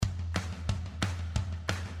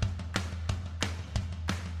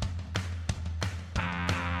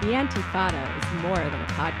The Antifada is more than a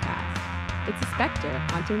podcast. It's a specter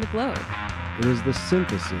haunting the globe. It is the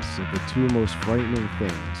synthesis of the two most frightening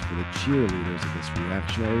things for the cheerleaders of this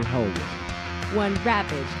reactionary hellworld. One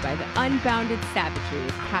ravaged by the unbounded savagery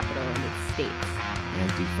of capital and its states.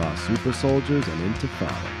 Antifa super soldiers and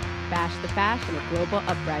Intifada. Bash the fash in a global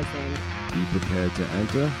uprising. Be prepared to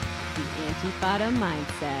enter The Antifada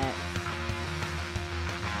mindset.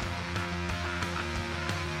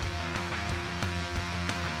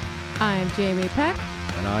 I'm Jamie Peck,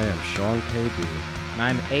 and I am Sean K. B. And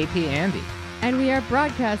I'm AP Andy. and we are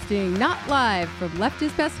broadcasting not live from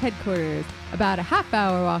Leftist Best headquarters, about a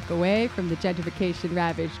half-hour walk away from the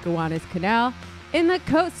gentrification-ravaged Gowanus Canal in the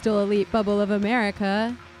coastal elite bubble of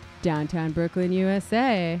America, downtown Brooklyn,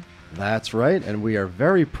 USA. That's right, and we are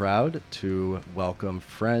very proud to welcome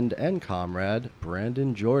friend and comrade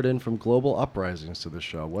Brandon Jourdan from Global Uprisings to the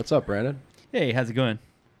show. What's up, Brandon? Hey, how's it going?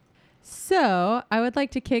 So, I would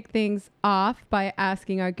like to kick things off by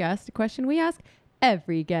asking our guest a question we ask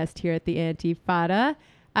every guest here at the Antifada.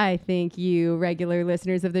 I think you regular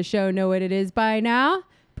listeners of the show know what it is by now.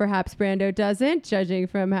 Perhaps Brando doesn't, judging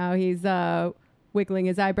from how he's wiggling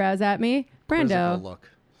his eyebrows at me. Brando, Quizzical look.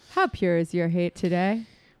 how pure is your hate today?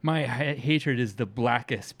 My hatred is the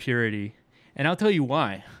blackest purity, and I'll tell you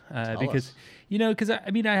why. Because I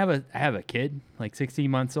have a kid, like 16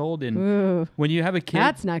 months old, and Ooh, when you have a kid,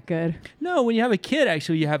 that's not good. no, when you have a kid,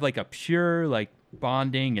 actually, you have like a pure like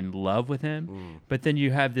bonding and love with him, but then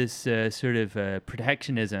you have this sort of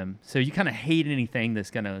protectionism. So you kind of hate anything that's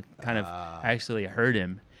gonna kind of actually hurt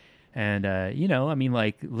him. And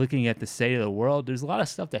like looking at the state of the world, there's a lot of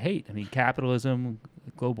stuff to hate. I mean, capitalism,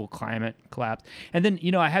 global climate collapse, and then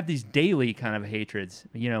I have these daily kind of hatreds.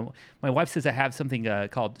 My wife says I have something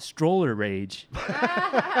called stroller rage.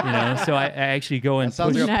 So I actually go and That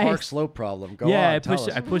sounds push. like a Nice. Park Slope problem. Go Yeah, on, tell us.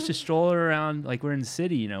 I push the stroller around like we're in the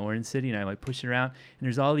city. We're in the city, and I like push it around, and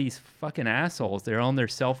there's all these fucking assholes. They're on their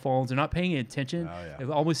cell phones. They're not paying attention. Oh, yeah.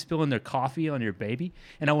 They're always spilling their coffee on your baby,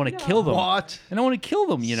 and I want to kill them. What? And I want to kill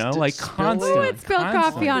them. Like Spilling- constantly. Who would spill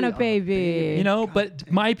coffee on a baby?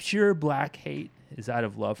 But my pure black hate is out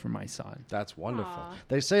of love for my son. That's wonderful. Aw.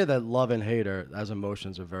 They say that love and hate as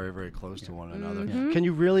emotions are very, very close to one another. Mm-hmm. Can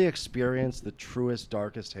you really experience the truest,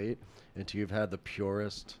 darkest hate until you've had the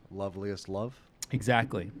purest, loveliest love?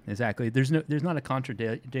 Exactly. There's not a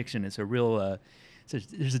contradiction. It's a real.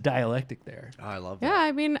 There's a dialectic there. Oh, I love that. Yeah,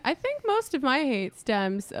 I mean, I think most of my hate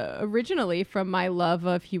stems originally from my love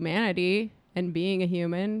of humanity and being a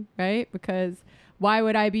human, right? Because why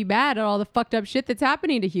would I be mad at all the fucked up shit that's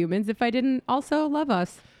happening to humans if I didn't also love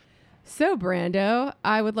us? So, Brando,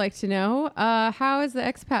 I would like to know, how is the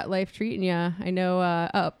expat life treating you? I know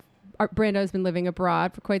Brando's been living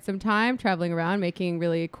abroad for quite some time, traveling around, making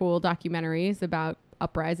really cool documentaries about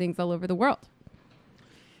uprisings all over the world.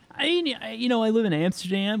 I live in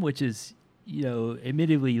Amsterdam, which is,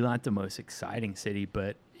 admittedly not the most exciting city,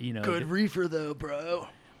 but Good reefer, though, bro.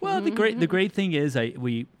 Well, the great thing is the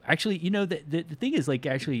thing is like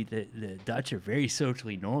actually the Dutch are very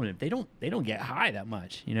socially normative. They don't get high that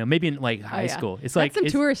much. Maybe in like high school. It's That's like some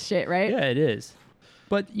tourist shit, right? Yeah, it is.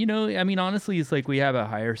 But honestly, it's like we have a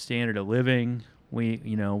higher standard of living. We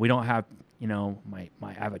don't have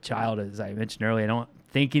I have a child, as I mentioned earlier. I don't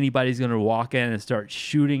think anybody's going to walk in and start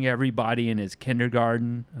shooting everybody in his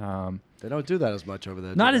kindergarten. They don't do that as much over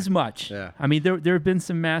there. Not do as much. Yeah. I mean, there have been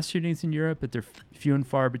some mass shootings in Europe, but they're few and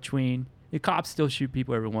far between. The cops still shoot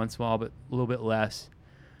people every once in a while, but a little bit less.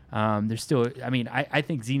 There's still, I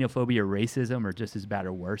think xenophobia or racism are just as bad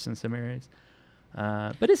or worse in some areas.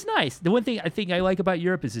 But it's nice. The one thing I think I like about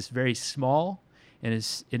Europe is it's very small, and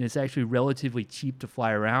it's actually relatively cheap to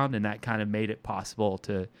fly around, and that kind of made it possible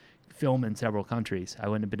to film in several countries. I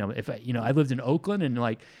wouldn't have been able, if I lived in Oakland, and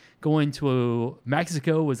like going to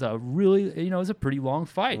Mexico was a really, it was a pretty long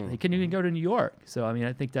fight. You couldn't even go to New York. So,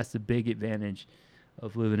 I think that's the big advantage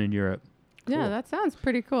of living in Europe. Yeah, that sounds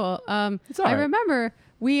pretty cool. It's all I right. remember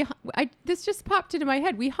this just popped into my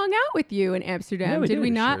head. We hung out with you in Amsterdam, Yeah, we did did. we We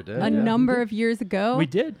not? sure did, A yeah. number of years ago. We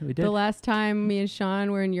did. The last time me and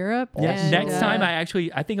Sean were in Europe. Yeah. and, Next time, I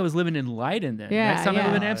think I was living in Leiden then. Yeah, Next time I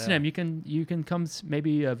live in yeah. Amsterdam, you can come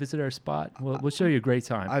maybe visit our spot. We'll show you a great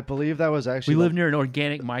time. I believe that was actually. We live near an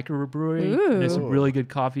organic microbrewery. Ooh. There's some really good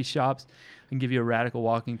coffee shops. I can give you a radical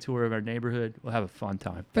walking tour of our neighborhood. We'll have a fun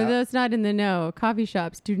time. For those not in the know, coffee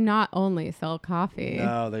shops do not only sell coffee.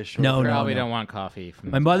 No, they sure. No, don't. no. Probably don't want coffee.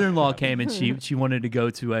 My mother-in-law came and she wanted to go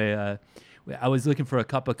to I was looking for a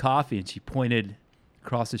cup of coffee, and she pointed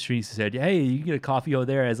across the street and said, "Hey, you can get a coffee over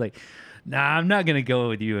there." I was like, "Nah, I'm not gonna go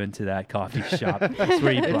with you into that coffee shop. That's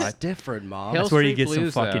where you It's buy. different, Mom. Hill That's where you Street get some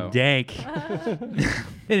Blues, fucking though. dank."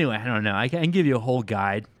 Anyway, I don't know. I can give you a whole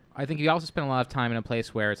guide, I think you also spend a lot of time in a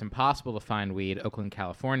place where it's impossible to find weed, Oakland,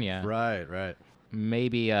 California. Right.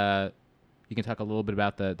 Maybe you can talk a little bit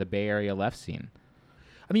about the Bay Area left scene.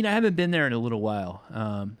 I mean, I haven't been there in a little while,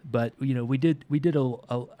 but we did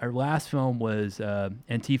our last film was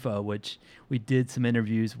Antifa, which we did some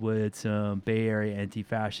interviews with some Bay Area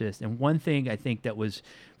anti-fascists. And one thing I think that was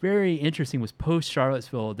very interesting was post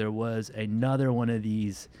Charlottesville, there was another one of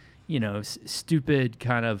these, stupid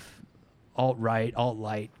kind of alt-right,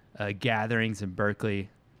 alt-light gatherings in Berkeley.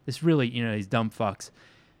 This really, these dumb fucks.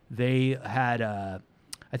 They had, I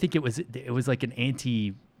think it was like an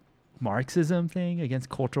anti-Marxism thing against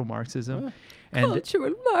cultural Marxism. And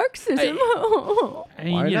cultural Marxism.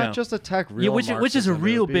 Why not just attack real which is a Marxism?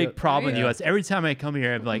 real big problem in the U.S. Every time I come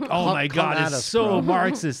here, I'm like, oh my God, at it's us, so bro.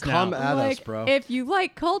 Marxist now. Come at us, Like, bro. if you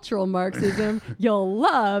like cultural Marxism, you'll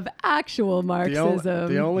love actual Marxism.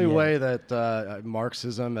 The only way that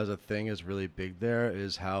Marxism as a thing is really big there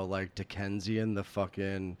is how like Dickensian the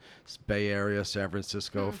fucking Bay Area, San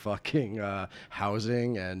Francisco fucking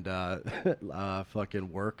housing and fucking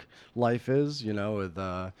work life is,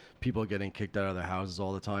 with people getting kicked out of their houses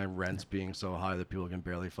all the time, rents being so high that people can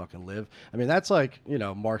barely fucking live. I mean, that's like,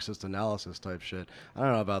 Marxist analysis type shit. I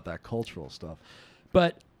don't know about that cultural stuff.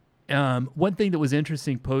 But one thing that was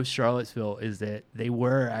interesting post Charlottesville is that they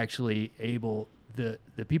were actually able, the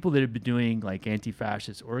people that had been doing like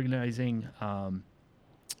anti-fascist organizing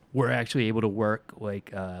were actually able to work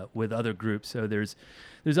like with other groups. So there's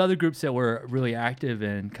other groups that were really active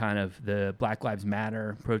in kind of the Black Lives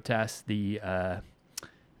Matter protests, the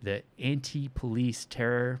Anti-Police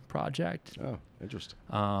Terror Project. Oh, interesting.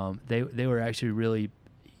 They were actually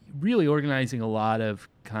really organizing a lot of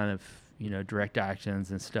kind of direct actions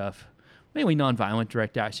and stuff, mainly nonviolent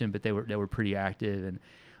direct action, but they were pretty active,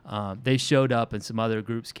 and they showed up, and some other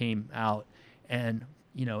groups came out, and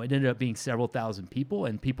it ended up being several thousand people,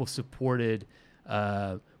 and people supported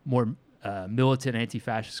more militant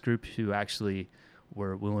anti-fascist groups who actually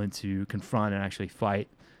were willing to confront and actually fight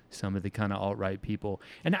some of the kind of alt-right people,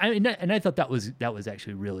 and I thought that was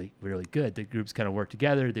actually really, really good. The groups kind of worked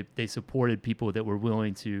together. They supported people that were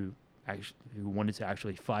willing to who wanted to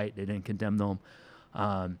actually fight. They didn't condemn them.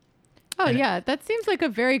 That seems like a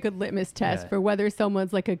very good litmus test for whether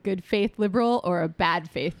someone's like a good faith liberal or a bad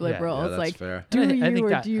faith liberal. Yeah, It's that's like, fair. do I you think or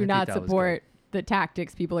that- do you I think not that was support the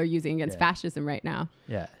tactics people are using against fascism right now?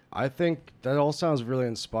 Yeah. I think that all sounds really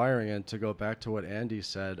inspiring. And to go back to what Andy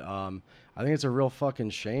said, I think it's a real fucking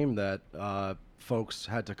shame that folks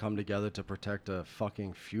had to come together to protect a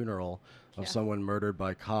fucking funeral of someone murdered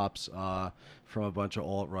by cops from a bunch of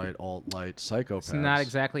alt-right, alt-light psychopaths. It's not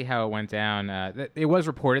exactly how it went down. It was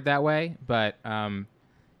reported that way, but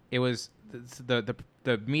it was the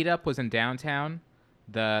meetup was in downtown.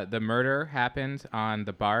 The murder happened on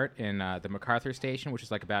the BART in the MacArthur station, which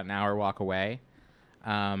is like about an hour walk away.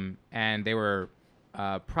 And they were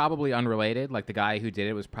probably unrelated. Like the guy who did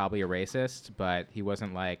it was probably a racist, but he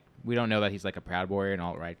wasn't like, we don't know that he's like a Proud Boy or an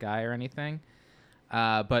alt-right guy or anything.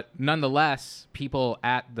 But nonetheless, people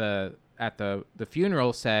at the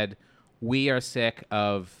funeral said, we are sick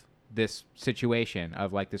of this situation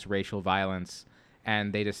of like this racial violence.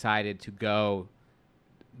 And they decided to go,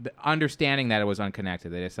 understanding that it was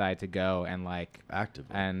unconnected. They decided to go and like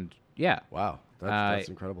actively. And yeah. Wow. That's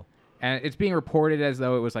incredible. And it's being reported as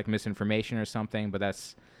though it was like misinformation or something, but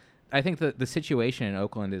I think the situation in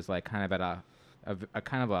Oakland is like kind of at a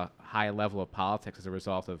kind of a high level of politics as a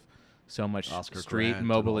result of so much Oscar street Grant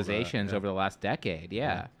mobilizations over the last decade.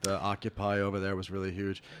 Yeah. The Occupy over there was really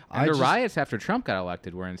huge. And the riots after Trump got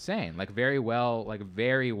elected were insane. Like very wild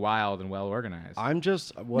and well organized.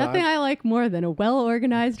 Nothing I like more than a well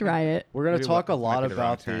organized riot. We're going to talk a lot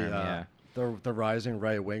about the rising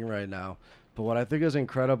right wing right now. But what I think is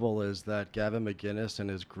incredible is that Gavin McInnes and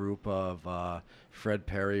his group of Fred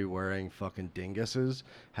Perry wearing fucking dinguses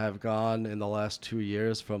have gone in the last 2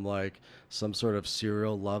 years from like some sort of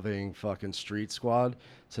serial loving fucking street squad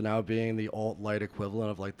to now being the alt-light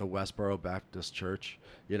equivalent of like the Westboro Baptist Church.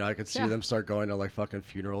 I could see them start going to like fucking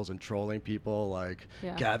funerals and trolling people like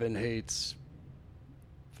Gavin hates,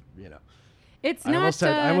 It's I not.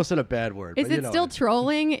 I almost said a bad word. Is but it still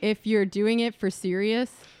trolling if you're doing it for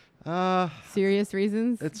serious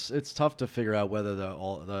reasons? It's tough to figure out whether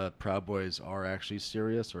the Proud Boys are actually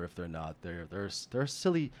serious or if they're not. They're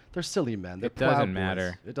silly. They're silly men. They're it doesn't Proud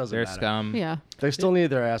matter. Boys. It doesn't They're matter. scum. Yeah. They still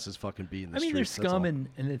need their asses fucking beat in the streets. They're that's scum, all.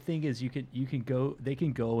 and the thing is, you can go. They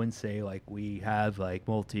can go and say like we have like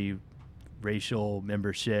racial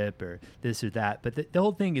membership or this or that. But the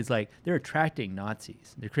whole thing is like they're attracting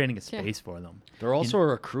Nazis. They're creating a space for them. They're also a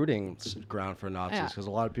recruiting ground for Nazis Yeah. because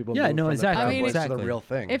a lot of people Yeah, move no, from exactly. the I mean, Proud Boys to exactly. the real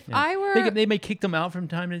thing. If Yeah. I were, They may kick them out from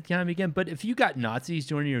time to time again, but if you got Nazis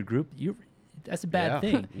joining your group, that's a bad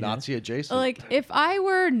thing. you know? Nazi adjacent. like, if I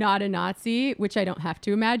were not a Nazi, which I don't have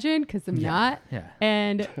to imagine because I'm not, yeah.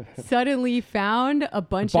 and suddenly found a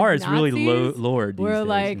bunch The bar of is Nazis really lowered these were days.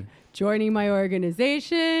 like joining my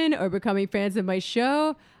organization or becoming fans of my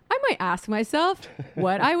show, I might ask myself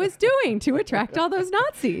what I was doing to attract all those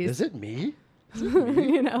Nazis. Is it me?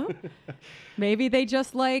 You know, maybe they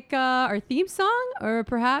just like our theme song, or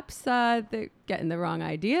perhaps they're getting the wrong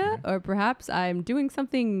idea, or perhaps I'm doing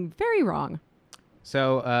something very wrong.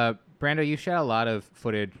 So, Brando, you shot a lot of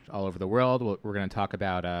footage all over the world. We're going to talk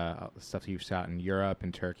about stuff you've shot in Europe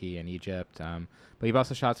and Turkey and Egypt. But you've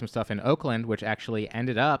also shot some stuff in Oakland, which actually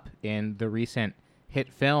ended up in the recent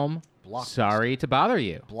hit film, Blockbuster. Sorry to Bother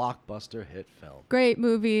You. Blockbuster hit film. Great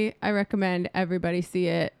movie. I recommend everybody see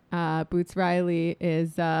it. Boots Riley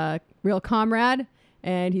is a real comrade,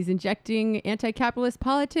 and he's injecting anti-capitalist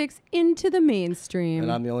politics into the mainstream.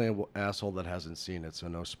 And I'm the only asshole that hasn't seen it, so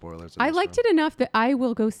no spoilers. I liked it enough that I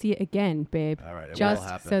will go see it again, babe. All right, it will just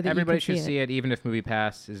happen. so that Everybody you can should see it, even if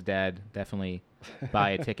MoviePass is dead. Definitely buy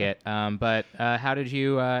a ticket. But how did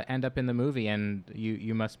you end up in the movie? And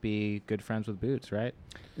you must be good friends with Boots, right?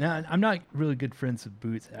 No, I'm not really good friends with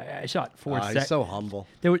Boots. I shot 4 He's seconds. so humble.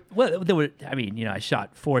 I mean, I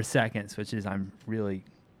shot 4 seconds, which is I'm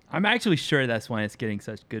actually sure that's why it's getting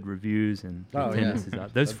such good reviews and attendance is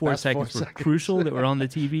up. Those The 4 best 4 seconds were seconds. crucial that were on the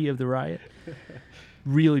TV of the riot.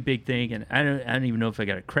 Really big thing, and I don't even know if I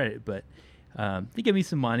got a credit, but they gave me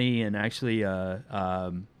some money, and actually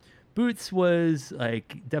Boots was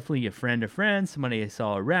like definitely a friend of friends, somebody I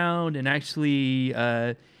saw around, and actually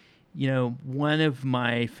one of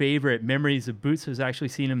my favorite memories of Boots was actually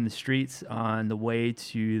seeing him in the streets on the way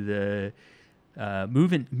to the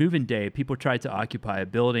move-in day. People tried to occupy a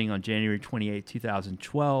building on January 28,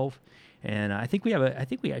 2012, and I think we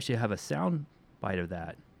actually have a sound bite of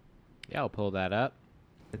that. Yeah, I'll pull that up.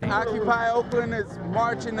 Occupy Oakland is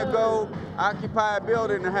marching to go occupy a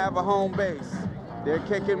building and have a home base. They're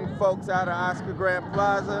kicking folks out of Oscar Grant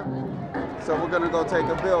Plaza, so we're gonna go take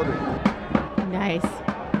a building. Nice.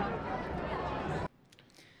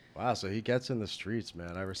 Wow, so he gets in the streets,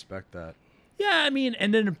 man. I respect that. Yeah, I mean,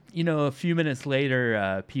 and then, a few minutes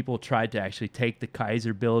later, people tried to actually take the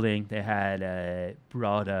Kaiser building. They had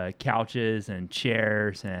brought couches and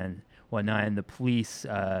chairs and whatnot, and the police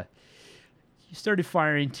started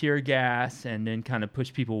firing tear gas and then kind of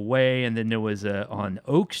pushed people away. And then there was on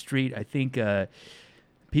Oak Street, I think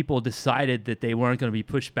people decided that they weren't going to be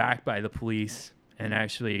pushed back by the police and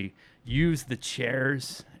actually used the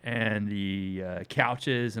chairs and the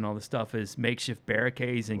couches and all the stuff as makeshift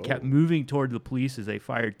barricades and kept moving toward the police as they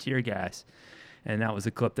fired tear gas. And that was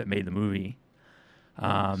a clip that made the movie.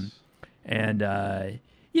 It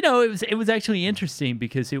was actually interesting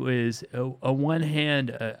because it was, on one hand,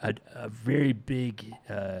 a very big,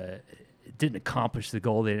 it didn't accomplish the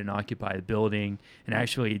goal. They didn't occupy the building, and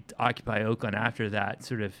actually Occupy Oakland after that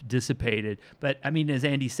sort of dissipated. But, I mean, as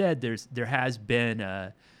Andy said, there has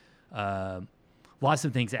been lots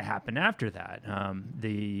of things that happened after that.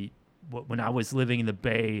 When I was living in the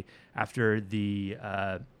Bay after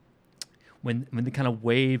when the kind of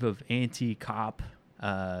wave of anti-cop,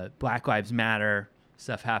 Black Lives Matter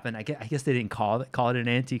stuff happened, I guess they didn't call it an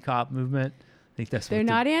anti-cop movement. I think that's They're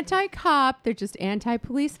not anti-cop. They're just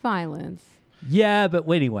anti-police violence. Yeah, but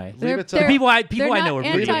anyway, Leave it to they're- people I They're know not are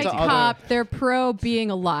really anti-cop. They're pro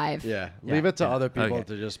being alive. Yeah, Yeah, leave it to yeah. other people Okay.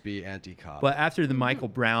 to just be anti-cop. But after the Michael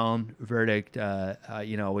Brown verdict, I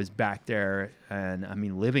was back there and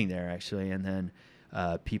living there actually, and then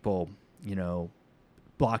people,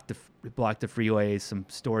 blocked the freeways. Some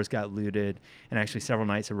stores got looted, and actually several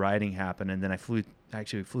nights of rioting happened. And then I flew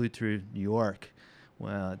through New York.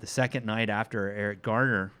 Well, the second night after Eric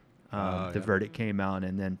Garner, the verdict came out,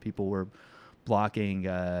 and then people were blocking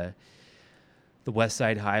the West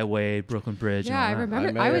Side Highway, Brooklyn Bridge. Yeah, I and all that.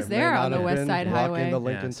 remember. I was there on the West Side Highway. The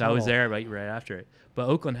Lincoln Yeah, so I was Tunnel. there right after it. But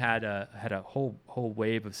Oakland had a whole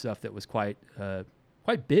wave of stuff that was quite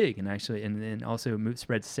big, and actually, and then also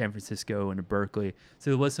spread to San Francisco and to Berkeley. So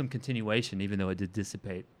there was some continuation, even though it did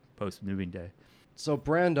dissipate post moving day. So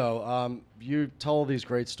Brando, you tell all these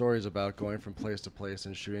great stories about going from place to place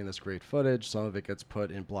and shooting this great footage. Some of it gets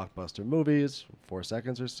put in blockbuster movies, 4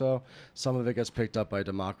 seconds or so. Some of it gets picked up by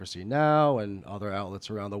Democracy Now! And other outlets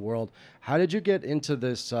around the world. How did you get into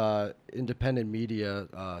this independent media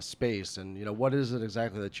space, and what is it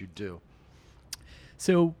exactly that you do?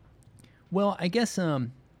 So, well, I guess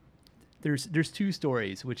there's two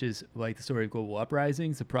stories, which is like the story of Global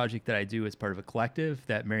Uprisings, a project that I do as part of a collective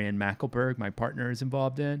that Marianne Mackelberg, my partner, is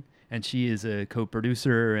involved in, and she is a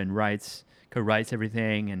co-producer and co-writes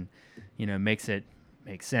everything, and makes it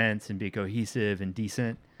make sense and be cohesive and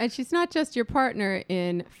decent. And she's not just your partner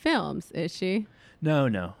in films, is she?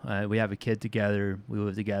 No. We have a kid together. We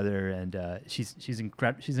live together, and she's an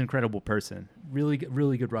incredible person. Really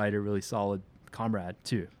good writer. Really solid comrade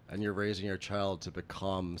too. And you're raising your child to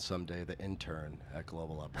become someday the intern at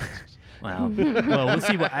Global Uprisings. Wow. Well, we'll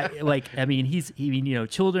see what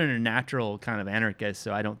children are natural kind of anarchists,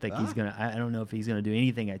 so I don't think he's gonna. I don't know if he's gonna do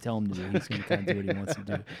anything I tell him to do. He's gonna kind of do what he wants to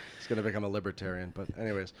do. He's gonna become a libertarian, but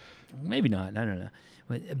anyways, maybe not. I don't know.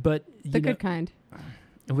 But the good kind.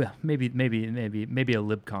 Well, maybe a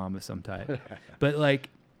libcom of some type. But like,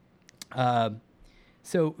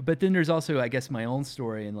 but then there's also, I guess, my own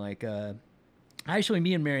story, and like. Actually,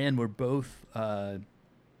 me and Marianne were both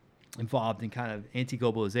involved in kind of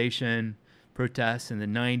anti-globalization protests in the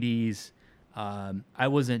 90s. I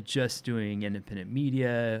wasn't just doing independent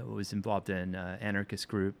media. I was involved in anarchist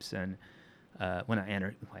groups. And I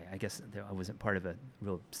guess I wasn't part of a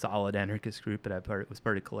real solid anarchist group, but I was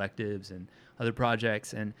part of collectives and other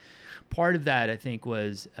projects. And part of that, I think,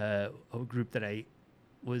 was a group that I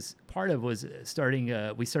was part of was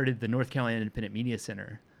we started the North Carolina Independent Media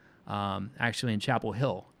Center. Actually in Chapel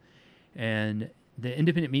Hill, and the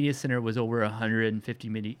Independent Media Center was over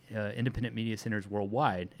 150 independent media centers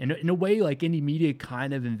worldwide. And in a way, like indie media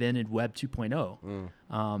kind of invented Web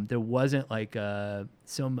 2.0. There wasn't like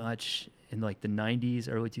so much in like the 90s,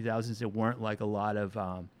 early 2000s. There weren't like a lot of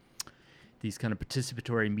these kind of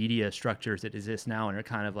participatory media structures that exist now and are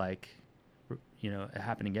kind of like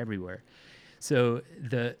happening everywhere. So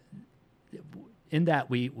in that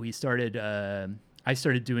we started. I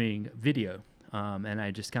started doing video, and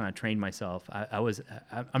I just kind of trained myself.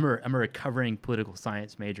 I'm a recovering political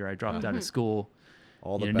science major. I dropped out of school.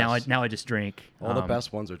 All the best. Now I just drink. All the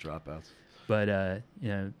best ones are dropouts. But I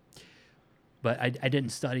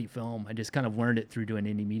didn't study film. I just kind of learned it through doing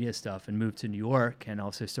indie media stuff, and moved to New York, and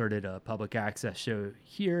also started a public access show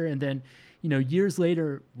here. And then, years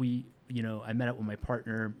later, I met up with my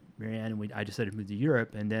partner Marianne, and I decided to move to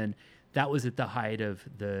Europe. And then that was at the height of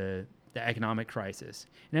the economic crisis.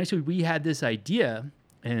 And actually, we had this idea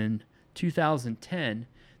in 2010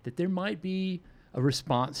 that there might be a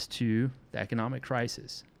response to the economic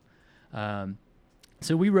crisis. So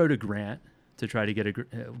we wrote a grant to try to get a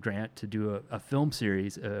grant to do a film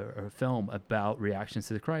series or a film about reactions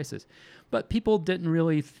to the crisis. But people didn't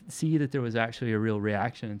really see that there was actually a real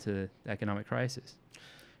reaction to the economic crisis.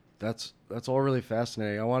 That's all really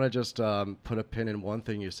fascinating. I want to just put a pin in one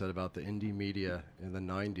thing you said about the indie media in the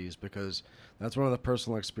 90s, because that's one of the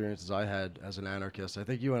personal experiences I had as an anarchist. I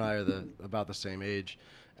think you and I are about the same age.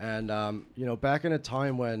 And, back in a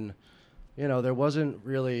time when, there weren't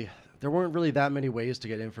really that many ways to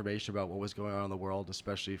get information about what was going on in the world,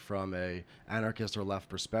 especially from a anarchist or left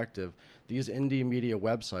perspective. These indie media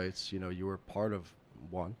websites, you were part of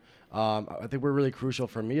one. I think were really crucial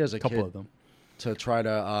for me as a kid. Couple of them. To try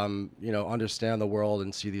to, understand the world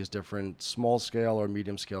and see these different small-scale or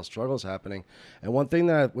medium-scale struggles happening. And one thing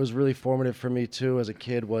that was really formative for me, too, as a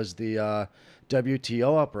kid was the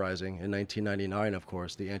WTO uprising in 1999, of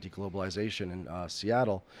course, the anti-globalization in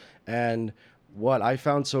Seattle. And what I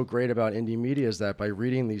found so great about indie media is that by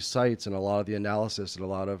reading these sites and a lot of the analysis and a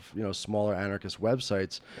lot of smaller anarchist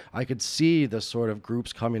websites, I could see the sort of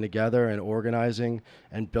groups coming together and organizing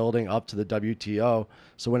and building up to the WTO.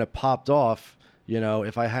 So when it popped off,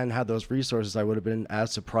 if I hadn't had those resources, I would have been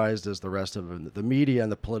as surprised as the rest of the media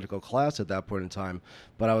and the political class at that point in time.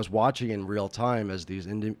 But I was watching in real time as these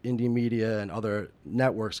indie media and other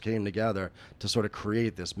networks came together to sort of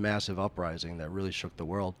create this massive uprising that really shook the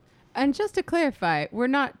world. And just to clarify, we're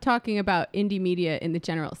not talking about indie media in the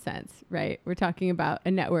general sense, right? We're talking about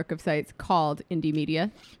a network of sites called Indie Media.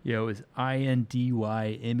 Yeah, it was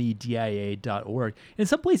indYmedia.org. In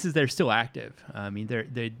some places, they're still active. I mean,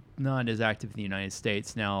 they're not as active in the United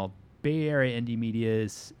States now. Bay Area Indie Media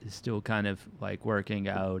is still kind of like working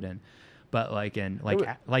out, but like in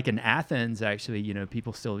Athens, actually,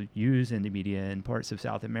 people still use indie media. In parts of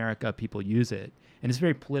South America, people use it, and it's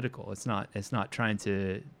very political. It's not trying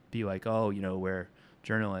to be like, we're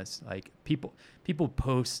journalists. Like people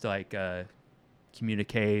post like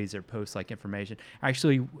communiques or post like information.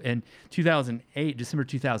 Actually, in December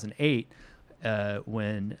 2008,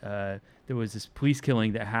 when there was this police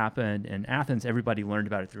killing that happened in Athens, everybody learned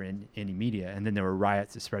about it through indie media, and then there were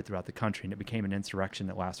riots that spread throughout the country, and it became an insurrection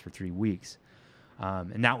that lasted for 3 weeks.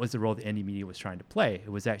 And that was the role that indie media was trying to play. It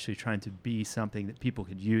was actually trying to be something that people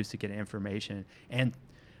could use to get information and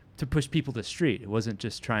to push people to the street. It wasn't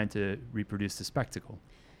just trying to reproduce the spectacle.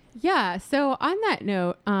 Yeah. So on that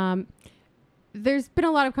note, there's been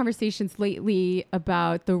a lot of conversations lately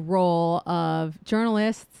about the role of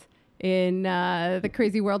journalists in the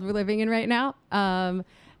crazy world we're living in right now.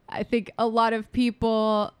 I think a lot of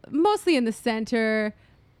people, mostly in the center,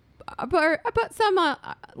 but some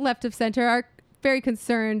left of center, are very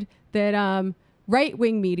concerned that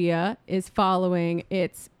right-wing media is following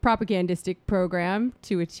its propagandistic program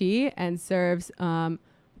to a T and serves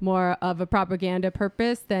more of a propaganda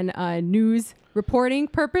purpose than a news reporting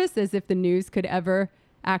purpose, as if the news could ever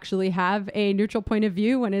actually have a neutral point of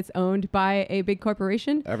view when it's owned by a big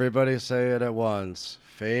corporation. Everybody say it at once.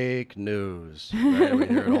 Fake news. Right? We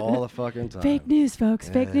hear it all the fucking time. Fake news, folks.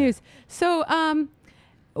 Yeah. Fake news. So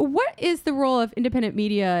what is the role of independent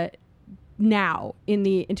media now in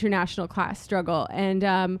the international class struggle?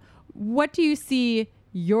 And what do you see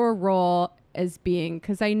your role as being?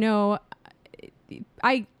 Because I know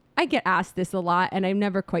I get asked this a lot, and I'm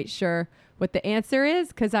never quite sure what the answer is,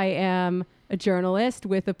 because I am a journalist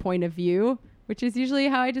with a point of view, which is usually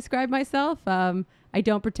how I describe myself. I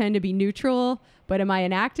don't pretend to be neutral, but am I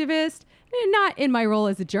an activist? Not in my role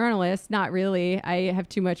as a journalist, not really. I have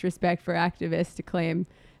too much respect for activists to claim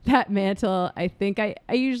that mantle. I think I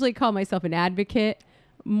usually call myself an advocate,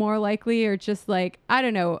 more likely, or just like, I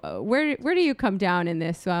don't know, where do you come down in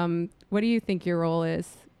this? What do you think your role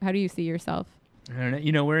is? How do you see yourself? I don't know.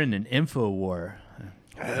 You know, we're in an info war.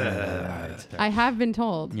 I have been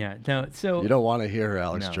told. Yeah. No. So You don't want to hear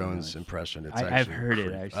Alex No, Jones' no. impression. It's I've actually heard it.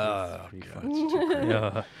 creepy. Actually, Oh, It's pretty God, funny. it's too creepy.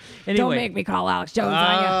 Anyway, Don't make me call Alex Jones on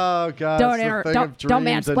Oh, God. you. it's the thing of Don't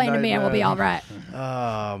dreams and mansplain to me and we'll be all nightmares.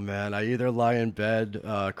 right. Oh, man. I either lie in bed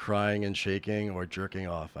crying and shaking or jerking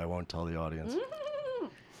off. I won't tell the audience.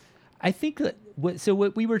 I think that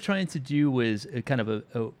what we were trying to do was a kind of a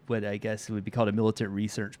what I guess would be called a militant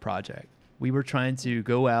research project. We were trying to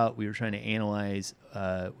go out. We were trying to analyze.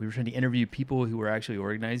 We were trying to interview people who were actually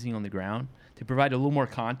organizing on the ground to provide a little more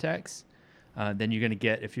context than you're going to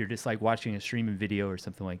get if you're just like watching a streaming video or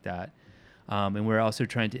something like that. And we're also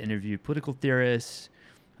trying to interview political theorists,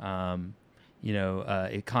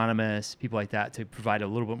 economists, people like that, to provide a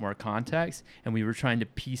little bit more context. And we were trying to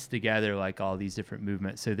piece together like all these different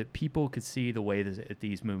movements so that people could see the way that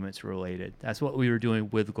these movements were related. That's what we were doing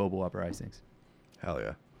with Global Uprisings. Hell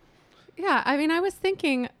yeah. Yeah, I mean, I was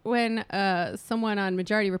thinking when someone on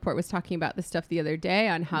Majority Report was talking about this stuff the other day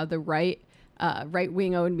on how the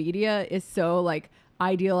right-wing owned media is so like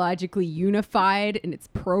ideologically unified in its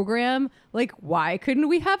program. Like, why couldn't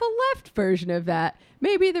we have a left version of that?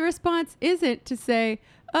 Maybe the response isn't to say,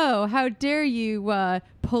 oh, how dare you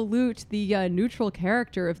pollute the neutral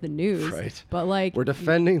character of the news. Right. But like, We're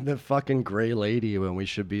defending the fucking gray lady when we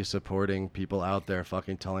should be supporting people out there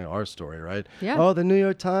fucking telling our story, right? Yeah. Oh, the New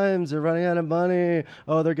York Times, they're running out of money.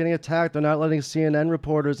 Oh, they're getting attacked. They're not letting CNN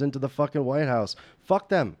reporters into the fucking White House. Fuck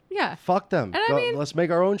them. Yeah. Fuck them. And I mean, let's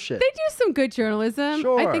make our own shit. they do some good journalism. I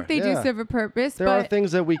Sure, think they do yeah. serve a purpose. There but are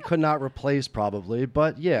things that we could not replace probably,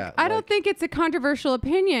 but yeah. I don't think it's a controversial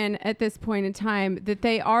opinion at this point in time that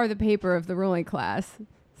they are the paper of the ruling class.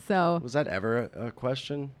 So, Was that ever a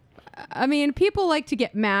question? I mean, people like to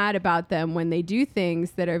get mad about them when they do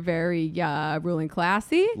things that are very ruling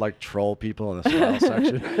classy. Like troll people in the style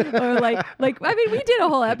section? Or like, I mean, we did a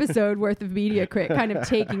whole episode worth of Media Crit kind of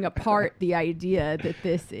taking apart the idea that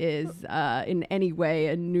this is in any way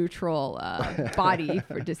a neutral body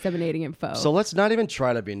for disseminating info. So let's not even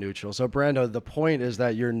try to be neutral. So Brando, the point is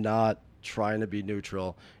that you're not trying to be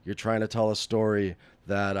neutral. You're trying to tell a story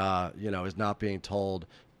that is not being told,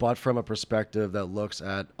 but from a perspective that looks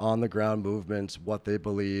at on-the-ground movements, what they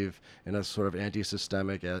believe in a sort of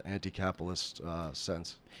anti-systemic, anti-capitalist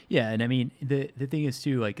sense. Yeah, and I mean the thing is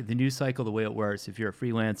too, like the news cycle, the way it works, if you're a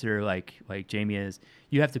freelancer like Jamie is,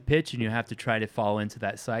 you have to pitch and you have to try to fall into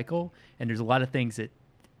that cycle. And there's a lot of things that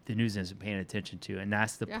the news isn't paying attention to, and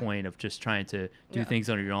that's the point of just trying to do things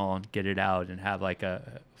on your own, get it out, and have like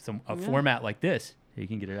a format like this. You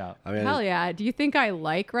can get it out. I mean, Hell yeah. Do you think I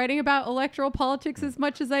like writing about electoral politics as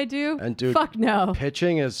much as I do? And dude, fuck no.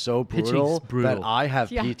 Pitching is so Pitching's brutal, brutal. that I have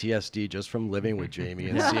Yeah. PTSD just from living with Jamie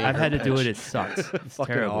and seeing I've her had to do pitch. it. It sucks. It's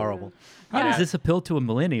Fucking terrible. horrible. How Yeah. does this appeal to a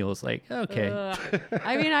millennial? It's like, okay.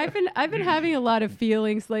 I mean, I've been having a lot of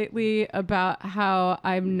feelings lately about how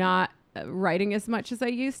I'm not writing as much as I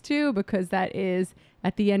used to, because that is,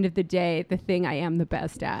 at the end of the day, the thing I am the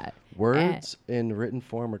best at. Words in written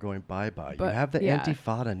form are going bye-bye. You But, have the yeah.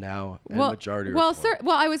 Intifada now and Majority well, Report.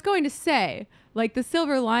 I was going to say, like, the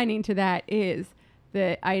silver lining to that is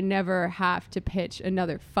that I never have to pitch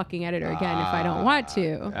another fucking editor again if I don't want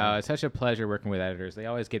to. Oh, it's such a pleasure working with editors. They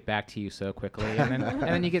always get back to you so quickly, and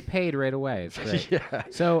then you get paid right away. It's great. Yeah.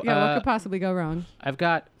 So Yeah, what could possibly go wrong? I've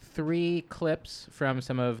got 3 clips from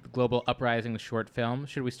some of the Global Uprisings short films.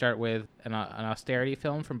 Should we start with an austerity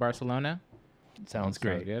film from Barcelona? Sounds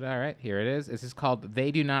great. Good. All right, here it is. This is called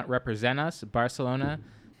They Do Not Represent Us, Barcelona,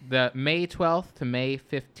 the May 12th to May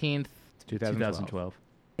 15th, 2012.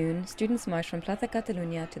 Students marched from Plaza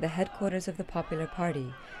Catalunya to the headquarters of the Popular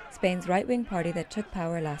Party, Spain's right-wing party that took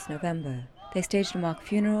power last November. They staged a mock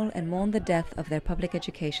funeral and mourned the death of their public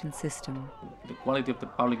education system. The quality of the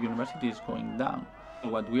public university is going down.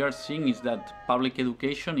 What we are seeing is that public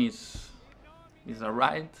education is a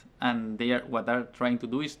right, and what they're trying to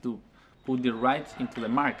do is to put the rights into the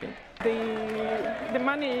market. The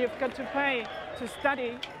money you've got to pay to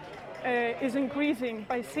study is increasing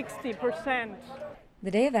by 60%. The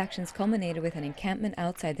day of actions culminated with an encampment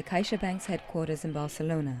outside the CaixaBank's headquarters in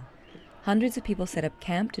Barcelona. Hundreds of people set up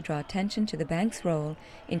camp to draw attention to the bank's role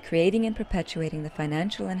in creating and perpetuating the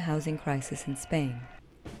financial and housing crisis in Spain.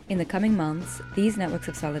 In the coming months, these networks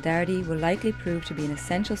of solidarity will likely prove to be an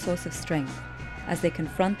essential source of strength as they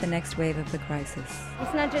confront the next wave of the crisis.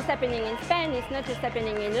 It's not just happening in Spain, it's not just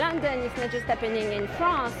happening in London, it's not just happening in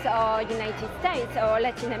France or United States or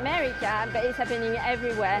Latin America, but it's happening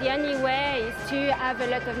everywhere. The only way is to have a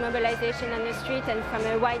lot of mobilization on the street and from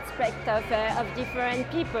a wide spectrum of different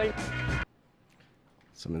people.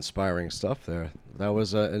 Some inspiring stuff there. That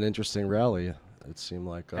was an interesting rally. It seemed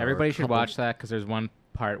like Everybody should watch that, because there's one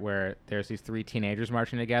part where there's these 3 teenagers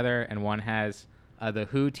marching together, and one has the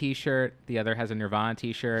Who T-shirt, the other has a Nirvana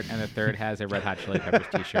T-shirt, and the third has a Red Hot Chili Peppers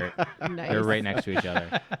T-shirt. Nice. They're right next to each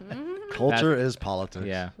other. Culture is politics.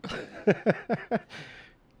 Yeah. I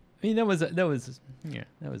mean, that was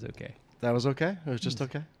okay. That was okay? It was just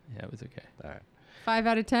okay? Yeah, it was okay. All right. 5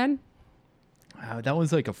 out of 10? Wow, that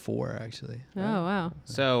was like a 4, actually. Oh, wow.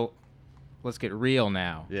 So let's get real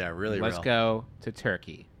now. Yeah, really Let's real. go to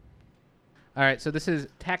Turkey. All right, so this is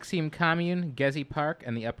Taksim Commune, Gezi Park,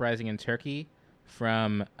 and the uprising in Turkey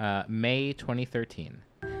from May 2013.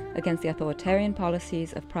 Against the authoritarian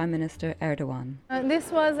policies of Prime Minister Jourdan.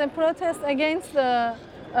 This was a protest against the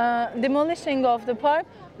demolishing of the park,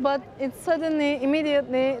 but it suddenly,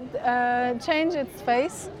 immediately changed its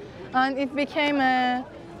face, and it became a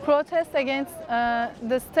protest against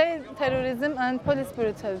the state terrorism and police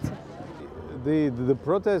brutality. The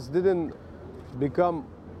protest didn't become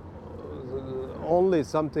only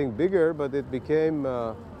something bigger, but it became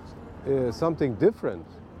something different.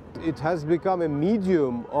 It has become a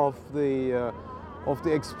medium of the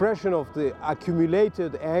expression of the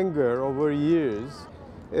accumulated anger over years.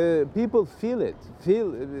 People feel it.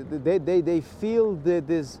 They feel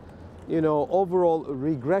this, overall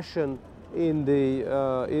regression in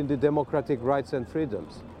the democratic rights and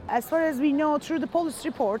freedoms. As far as we know, through the police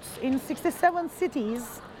reports, in 67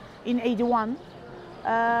 cities in 81,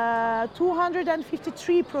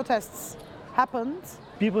 253 protests happened.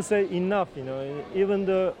 People say enough, even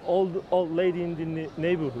the old lady in the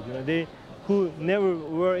neighborhood, they who never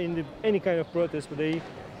were in any kind of protest, but they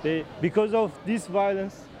because of this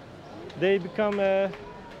violence, they become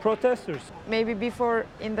protesters. Maybe before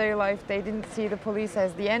in their life they didn't see the police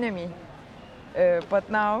as the enemy, but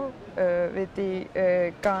now with the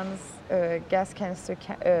guns, gas canister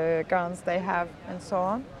guns they have and so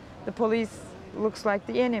on, the police looks like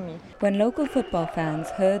the enemy. When local football fans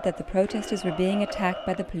heard that the protesters were being attacked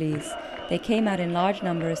by the police, they came out in large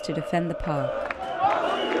numbers to defend the park.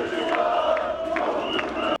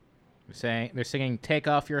 They're singing, "Take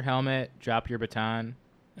off your helmet, drop your baton."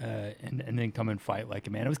 And then come and fight like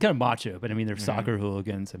a man. It was kind of macho, but I mean, they're soccer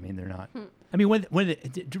hooligans. I mean, they're not. I mean, one of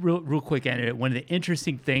the real quick, one of the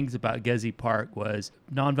interesting things about Gezi Park was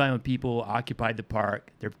nonviolent people occupied the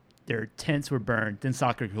park. Their tents were burned. Then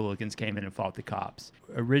soccer hooligans came in and fought the cops.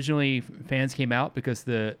 Originally, fans came out because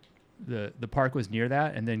the park was near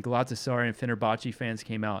that, and then Galatasaray and Fenerbahce fans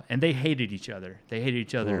came out, and they hated each other. They hated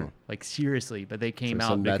each other like seriously, but they came so out.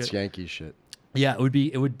 Some Mets Yankees shit. Yeah, it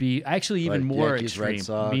would be actually even like more Yankees,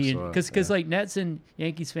 extreme. Because yeah. like Nets and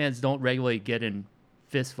Yankees fans don't regularly get in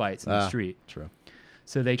fist fights in the street. True.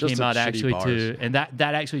 So they Just came out actually bars. and that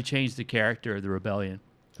actually changed the character of the rebellion.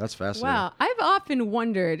 That's fascinating. Wow, I've often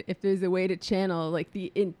wondered if there's a way to channel like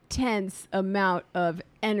the intense amount of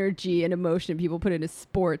energy and emotion people put into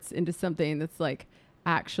sports into something that's like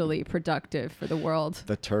actually productive for the world.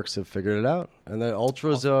 The Turks have figured it out, and the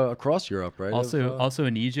ultras across Europe, right? Also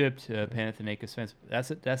in Egypt, Panathinaikos fans.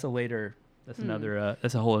 That's a later That's another.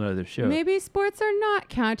 That's a whole other show. Maybe sports are not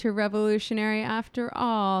counter-revolutionary after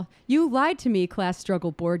all. You lied to me, class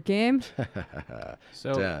struggle board game.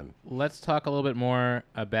 So Damn. let's talk a little bit more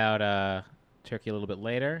about Turkey a little bit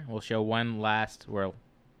later. We'll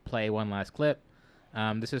play one last clip.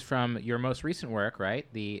 This is from your most recent work, right?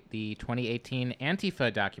 The 2018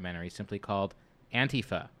 Antifa documentary, simply called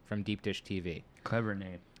Antifa, from Deep Dish TV. Clever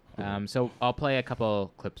name. So I'll play a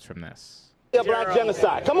couple clips from this. A black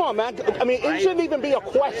genocide. Come on, man. I mean, it shouldn't even be a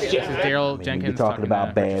question. This is Daryl Jenkins You're talking about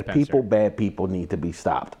to bad people. Bad people need to be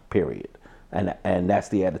stopped, period. And that's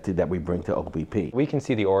the attitude that we bring to OPP. We can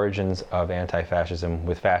see the origins of anti-fascism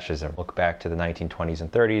with fascism. Look back to the 1920s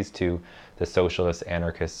and 30s, to the socialists,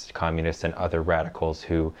 anarchists, communists, and other radicals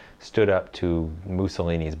who stood up to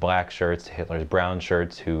Mussolini's black shirts, to Hitler's brown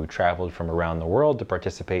shirts, who traveled from around the world to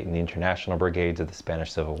participate in the international brigades of the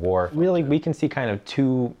Spanish Civil War. Really, we can see kind of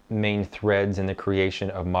two main threads in the creation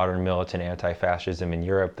of modern militant anti-fascism in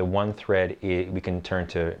Europe. The one thread we can turn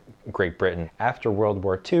to Great Britain. After World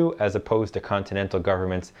War II, as opposed to continental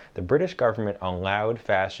governments, the British government allowed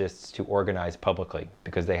fascists to organize publicly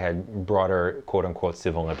because they had broader, quote-unquote,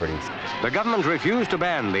 civil liberties. The government refused to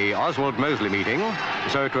ban the Oswald Mosley meeting,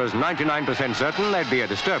 so it was 99% certain there'd be a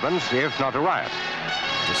disturbance, if not a riot.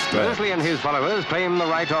 Mosley and his followers claim the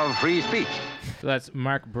right of free speech. So that's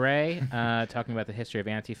Mark Bray talking about the history of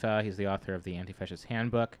Antifa. He's the author of the Anti-Fascist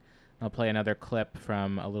Handbook. I'll play another clip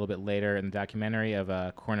from a little bit later in the documentary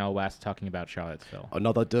of Cornel West talking about Charlottesville.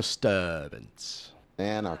 Another disturbance.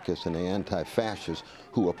 Anarchists and the anti-fascists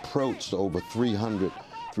who approached over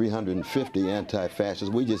 350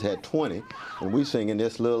 anti-fascists. We just had 20, and we singing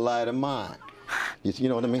This Little Light of Mine. You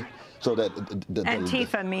know what I mean? So that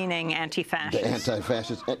Antifa meaning anti-fascist. The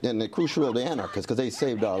anti-fascists, and the crucial of the anarchists, because they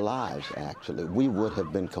saved our lives, actually. We would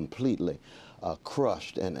have been completely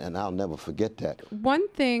crushed, and I'll never forget that. One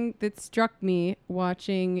thing that struck me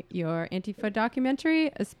watching your Antifa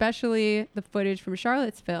documentary, especially the footage from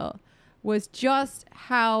Charlottesville, was just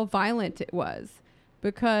how violent it was,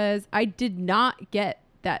 because I did not get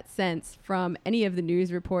that sense from any of the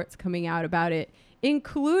news reports coming out about it,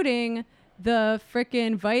 including the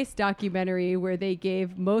frickin' Vice documentary where they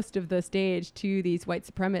gave most of the stage to these white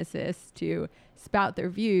supremacists to spout their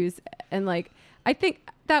views. And I think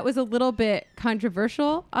that was a little bit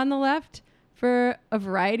controversial on the left for a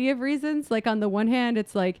variety of reasons. On the one hand,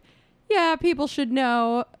 it's yeah, people should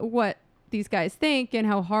know what these guys think and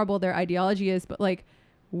how horrible their ideology is. But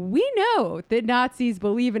we know that Nazis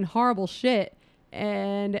believe in horrible shit.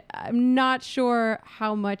 And I'm not sure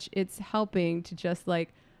how much it's helping to just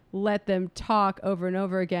let them talk over and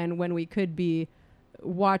over again when we could be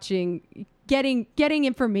watching, getting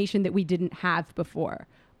information that we didn't have before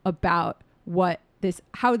about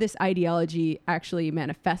how this ideology actually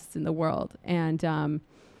manifests in the world. And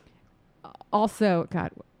also,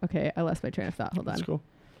 God, okay, I lost my train of thought. Hold on. That's cool.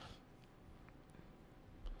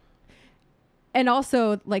 And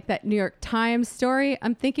also, that New York Times story,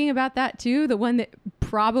 I'm thinking about that too. The one that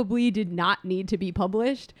probably did not need to be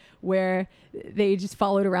published, where they just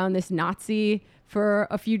followed around this Nazi for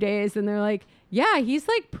a few days. And they're yeah, he's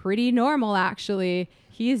pretty normal, actually.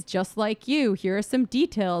 He's just like you. Here are some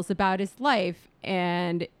details about his life.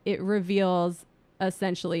 And it reveals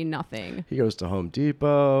essentially nothing. He goes to Home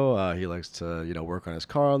Depot. He likes to, work on his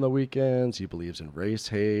car on the weekends. He believes in race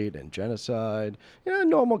hate and genocide.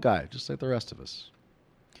 Normal guy, just like the rest of us.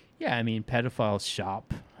 Yeah, I mean, pedophiles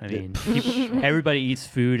shop. I mean, everybody eats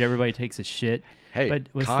food. Everybody takes a shit. Hey, but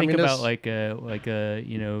let's think about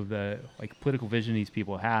the political vision these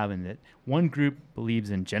people have, and that one group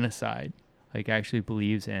believes in genocide, actually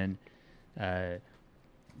believes in,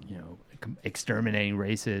 exterminating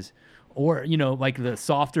races. Or, the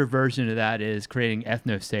softer version of that is creating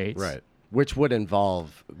ethno-states. Right. Which would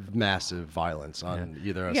involve massive violence on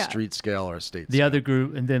either a street scale or a state scale. The other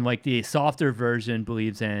group, and then the softer version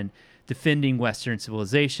believes in defending Western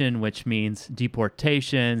civilization, which means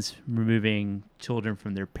deportations, removing children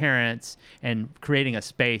from their parents, and creating a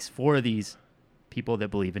space for these people that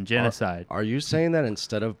believe in genocide. Are you saying that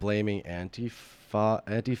instead of blaming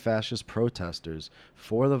anti-fascist protesters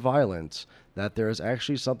for the violence, that there is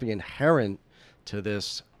actually something inherent to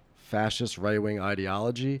this fascist right-wing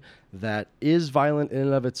ideology that is violent in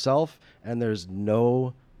and of itself, and there's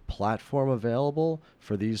no platform available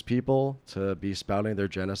for these people to be spouting their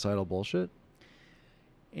genocidal bullshit?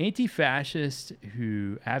 Anti-fascists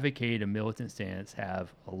who advocate a militant stance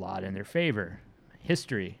have a lot in their favor.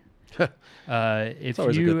 History. If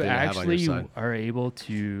you actually are able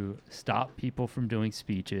to stop people from doing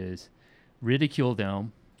speeches, ridicule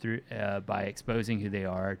them by exposing who they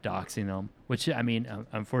are, doxing them, which, I mean,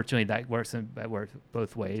 unfortunately, that works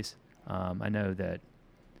both ways. I know that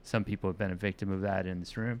some people have been a victim of that in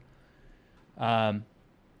this room.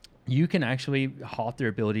 You can actually halt their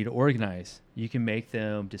ability to organize. You can make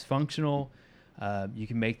them dysfunctional. You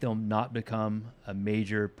can make them not become a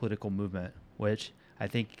major political movement, which I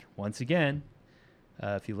think, once again,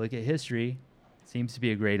 if you look at history, seems to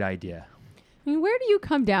be a great idea. I mean, where do you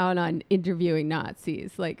come down on interviewing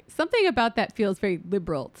Nazis? Like, something about that feels very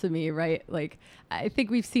liberal to me, right? Like, I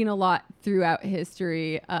think we've seen a lot throughout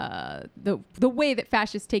history, the way that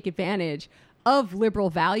fascists take advantage of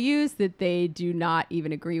liberal values that they do not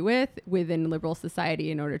even agree with within liberal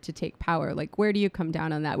society in order to take power. Like, where do you come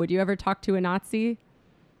down on that? Would you ever talk to a Nazi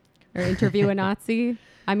or interview a Nazi?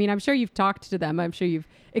 I mean, I'm sure you've talked to them. I'm sure you've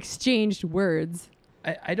exchanged words.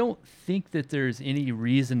 I don't think that there's any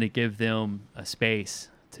reason to give them a space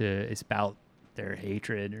to espout their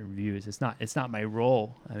hatred or views. It's not my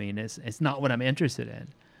role. I mean, it's not what I'm interested in.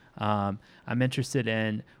 I'm interested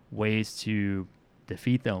in ways to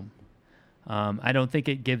defeat them. I don't think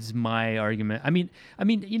it gives my argument. I mean,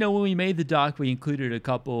 you know, when we made the doc, we included a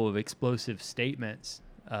couple of explosive statements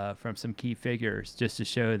from some key figures just to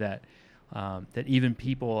show that that even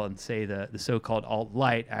people on, say, the so-called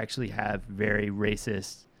alt-right actually have very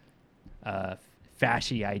racist,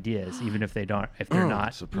 fashy ideas, even if they're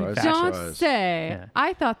not. Surprise. Don't say. Yeah.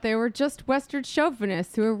 I thought they were just Western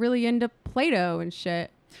chauvinists who are really into Plato and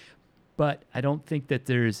shit. But I don't think that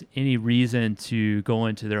there's any reason to go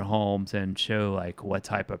into their homes and show like what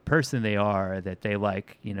type of person they are, that they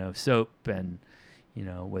like, you know, soap and, you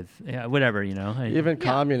know, with whatever, you know. Even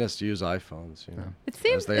communists use iPhones, you know, It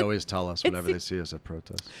seems as they always tell us whenever they see us at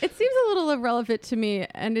protests. It seems a little irrelevant to me,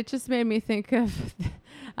 and it just made me think of,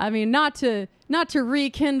 I mean, not to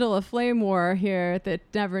rekindle a flame war here that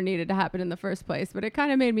never needed to happen in the first place, but it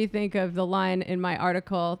kind of made me think of the line in my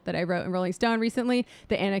article that I wrote in Rolling Stone recently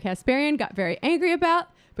that Anna Kasparian got very angry about,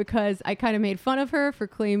 because I kind of made fun of her for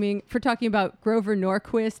talking about Grover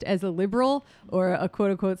Norquist as a liberal or a quote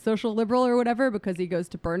unquote social liberal or whatever, because he goes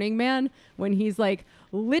to Burning Man when he's like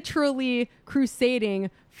literally crusading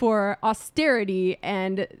for austerity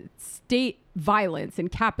and state violence and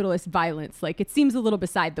capitalist violence. Like, it seems a little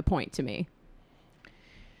beside the point to me.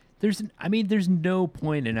 There's no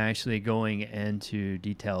point in actually going into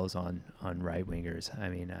details on right wingers. I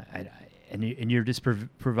mean, and you're just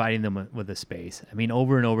providing them with a space. I mean,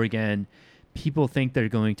 over and over again, people think they're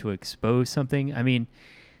going to expose something. I mean,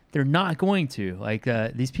 they're not going to. Like,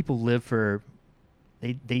 these people live for,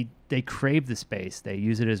 they crave the space. They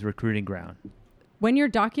use it as recruiting ground. When you're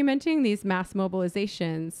documenting these mass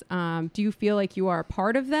mobilizations, do you feel like you are a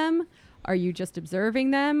part of them? Are you just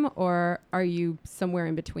observing them, or are you somewhere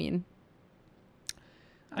in between?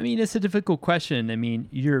 I mean, it's a difficult question. I mean,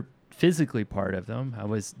 you're physically part of them. I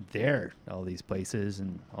was there, all these places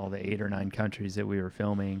and all the 8 or 9 countries that we were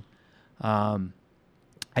filming. I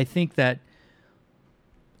think that,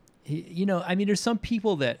 you know, I mean, there's some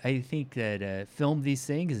people that I think that film these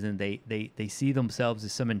things and they see themselves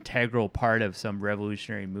as some integral part of some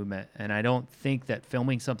revolutionary movement. And I don't think that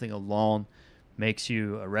filming something alone makes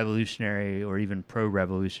you a revolutionary or even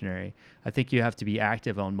pro-revolutionary. I think you have to be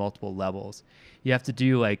active on multiple levels. You have to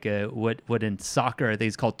do like what in soccer I think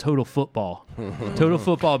it's called total football. Total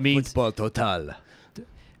football means football total.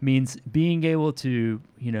 Means being able to,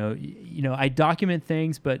 you know, I document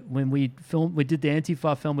things, but when we did the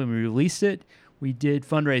Antifa film, when we released it, we did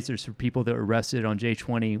fundraisers for people that were arrested on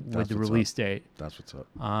J20 with the release date. That's what's up.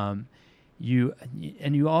 You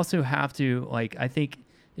also have to, like, I think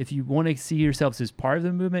if you want to see yourselves as part of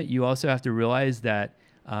the movement, you also have to realize that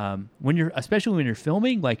especially when you're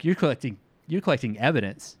filming, like you're collecting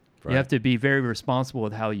evidence. Right. You have to be very responsible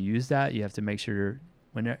with how you use that. You have to make sure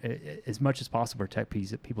as much as possible protect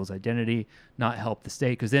people's identity, not help the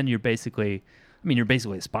state, because then you're basically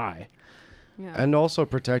a spy. Yeah. And also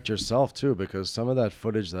protect yourself too, because some of that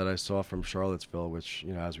footage that I saw from Charlottesville, which,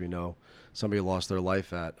 you know, as we know, somebody lost their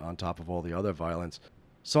life at, on top of all the other violence.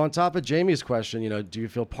 So on top of Jamie's question, you know, do you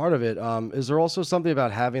feel part of it? Is there also something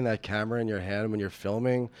about having that camera in your hand when you're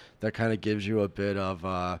filming that kind of gives you a bit of,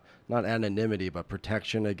 not anonymity, but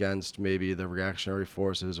protection against maybe the reactionary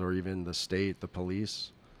forces or even the state, the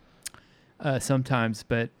police? Sometimes,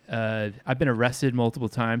 but I've been arrested multiple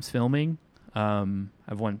times filming.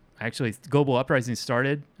 Global Uprisings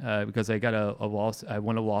started because I got I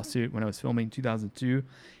won a lawsuit when I was filming in 2002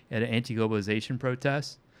 at an anti-globalization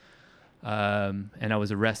protest. And I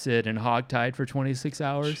was arrested and hogtied for 26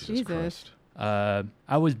 hours. Jesus. I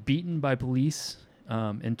was beaten by police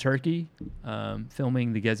in Turkey,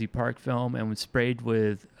 filming the Gezi Park film, and was sprayed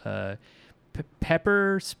with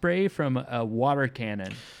pepper spray from a water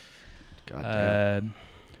cannon.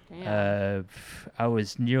 I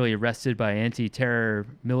was nearly arrested by anti-terror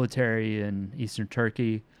military in Eastern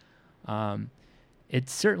Turkey. It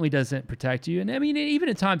certainly doesn't protect you. And I mean, even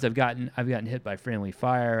at times I've gotten hit by friendly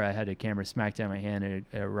fire. I had a camera smack down my hand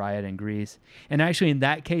at a riot in Greece. And actually in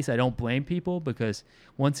that case, I don't blame people because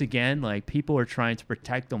once again, like people are trying to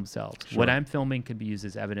protect themselves. Sure. What I'm filming can be used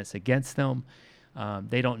as evidence against them.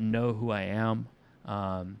 They don't know who I am.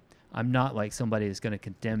 I'm not like somebody that's going to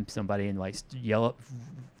condemn somebody and like yell up,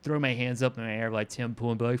 throw my hands up in the air like Tim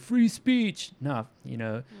Pool and be like, free speech. No,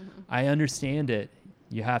 I understand it.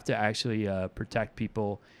 You have to actually protect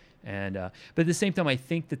people, and but at the same time, I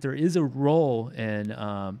think that there is a role in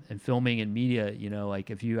filming and media. Like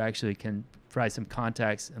if you actually can provide some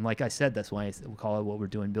context, and like I said, that's why we call it what we're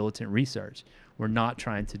doing, militant research. We're not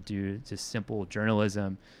trying to do just simple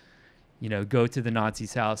journalism. Go to the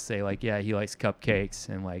Nazi's house, say like, yeah, he likes cupcakes,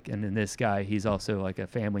 and then this guy, he's also like a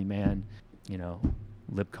family man,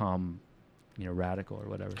 libcom. Radical or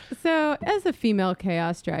whatever. So as a female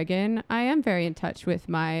chaos dragon, I am very in touch with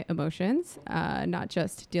my emotions, not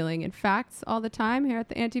just dealing in facts all the time here at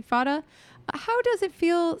the Antifada. How does it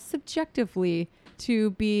feel subjectively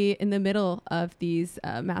to be in the middle of these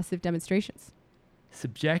massive demonstrations?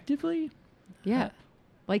 Subjectively? Yeah.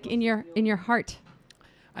 Like in your heart.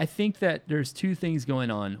 I think that there's two things going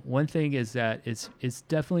on. One thing is that it's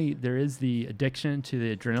definitely, there is the addiction to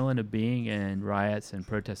the adrenaline of being in riots and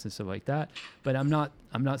protests and stuff like that. But I'm not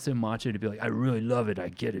so macho to be like, I really love it. I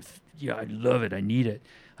get it. Yeah, I love it. I need it.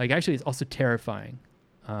 Like actually, it's also terrifying.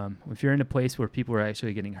 If you're in a place where people are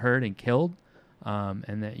actually getting hurt and killed,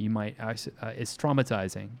 and that you might actually, it's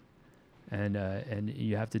traumatizing, and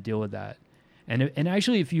you have to deal with that. And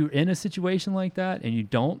actually, if you're in a situation like that and you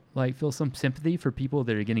don't like feel some sympathy for people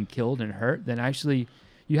that are getting killed and hurt, then actually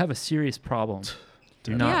you have a serious problem.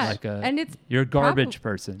 You're not like you're a garbage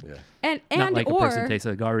person. Yeah. And not like a person tastes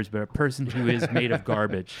like garbage, but a person who is made of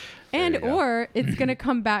garbage. Or it's going to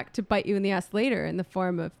come back to bite you in the ass later in the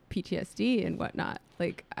form of PTSD and whatnot.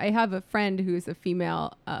 Like I have a friend who's a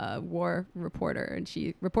female war reporter, and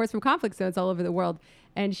she reports from conflict zones all over the world.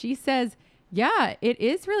 And she says, yeah, it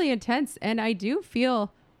is really intense. And I do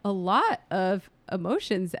feel a lot of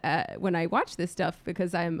emotions when I watch this stuff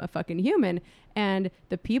because I'm a fucking human. And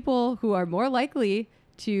the people who are more likely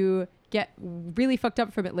to get really fucked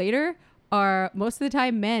up from it later are most of the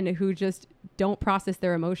time men who just don't process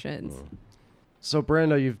their emotions. So,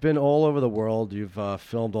 Brando, you've been all over the world. You've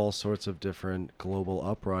filmed all sorts of different global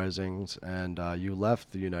uprisings, and you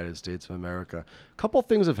left the United States of America. A couple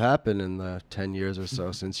things have happened in the 10 years or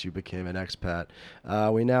so since you became an expat.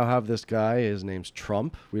 We now have this guy. His name's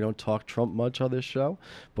Trump. We don't talk Trump much on this show,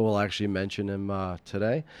 but we'll actually mention him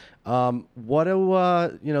today. What do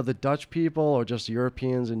the Dutch people, or just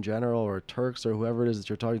Europeans in general, or Turks, or whoever it is that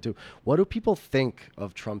you're talking to, what do people think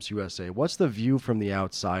of Trump's USA? What's the view from the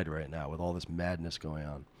outside right now with all this madness going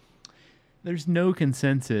on? There's no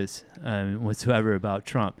consensus whatsoever about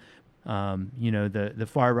Trump. The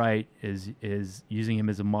far right is using him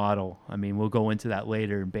as a model. I mean, we'll go into that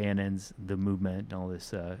later. Bannon's the movement and all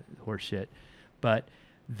this horse shit, but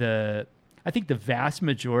I think the vast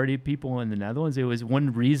majority of people in the Netherlands, it was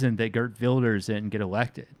one reason that Geert Wilders didn't get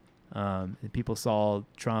elected. People saw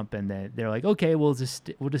Trump and they're like, okay, we'll just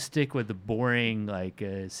stick with the boring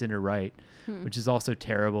center right, which is also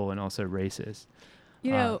terrible and also racist.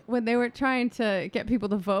 When they were trying to get people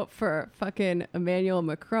to vote for fucking Emmanuel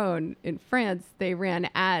Macron in France, they ran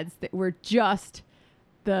ads that were just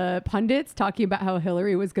the pundits talking about how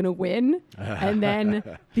Hillary was going to win and then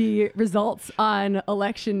the results on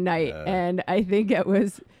election night. And I think it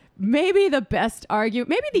was maybe the best argument,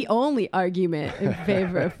 maybe the only argument in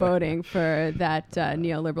favor of voting for that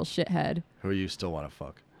neoliberal shithead. Who you still want to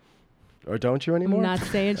fuck. Or don't you anymore? I'm not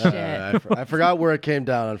saying shit. I forgot where it came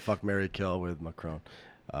down on fuck, marry, kill with Macron.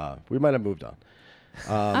 We might have moved on.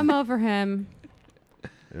 I'm over him.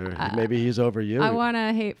 Maybe he's over you. I want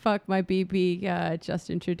to hate fuck my BB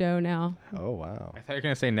Justin Trudeau now. Oh, wow. I thought you were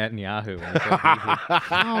going to say Netanyahu.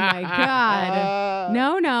 Oh, my God.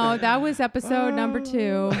 No, that was episode number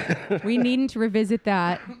 2. We needn't revisit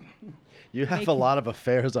that. You have a lot of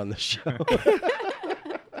affairs on the show.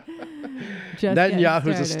 Just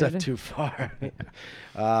Netanyahu's a step too far.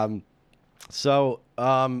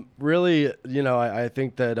 Really, I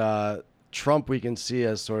think that Trump we can see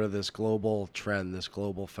as sort of this global trend, this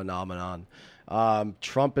global phenomenon.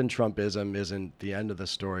 Trump and Trumpism isn't the end of the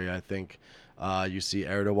story. I think you see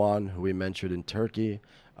Erdogan, who we mentioned in Turkey.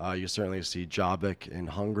 You certainly see Jobbik in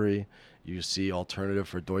Hungary. You see Alternative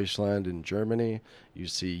for Deutschland in Germany. You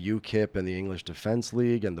see UKIP and the English Defence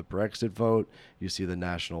League and the Brexit vote. You see the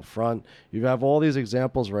National Front. You have all these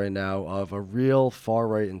examples right now of a real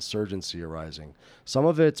far-right insurgency arising. Some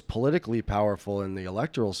of it's politically powerful in the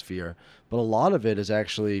electoral sphere, but a lot of it is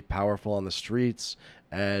actually powerful on the streets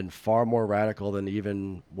and far more radical than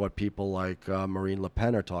even what people like Marine Le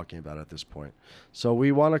Pen are talking about at this point. So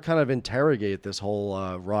we want to kind of interrogate this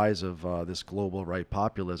whole rise of this global right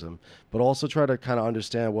populism, but also try to kind of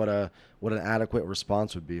understand what an adequate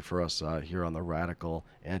response would be for us here on the radical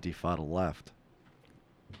anti-Fada left.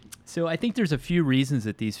 So I think there's a few reasons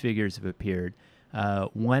that these figures have appeared.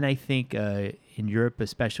 One, I think in Europe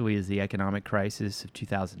especially, is the economic crisis of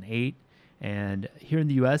 2008. And here in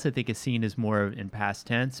the U.S., I think it's seen as more in past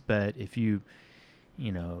tense. But if when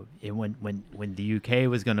the U.K.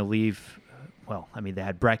 was going to leave, they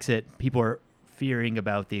had Brexit. People are fearing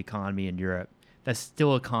about the economy in Europe. That's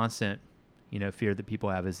still a constant, fear that people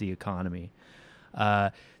have is the economy.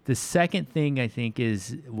 The second thing I think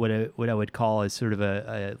is what I would call is sort of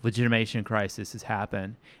a legitimation crisis has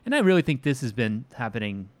happened, and I really think this has been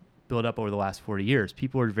happening, built up over the last 40 years.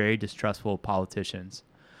 People are very distrustful of politicians.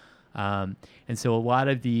 And so a lot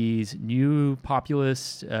of these new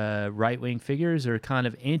populist right-wing figures are kind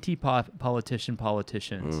of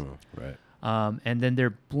politicians. Right. And then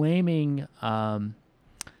they're blaming the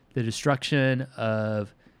destruction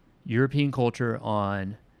of European culture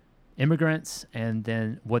on immigrants, and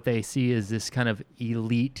then what they see is this kind of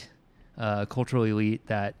elite, cultural elite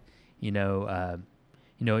that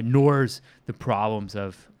ignores the problems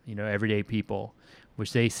of everyday people,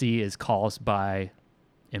 which they see as caused by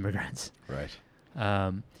immigrants. Right.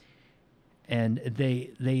 And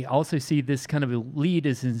they also see this kind of elite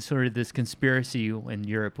as in sort of this conspiracy in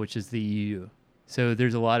Europe, which is the EU. So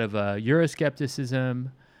there's a lot of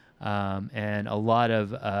Euroscepticism and a lot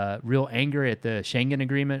of real anger at the Schengen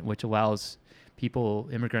Agreement, which allows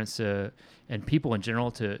immigrants and people in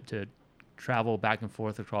general to travel back and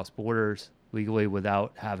forth across borders legally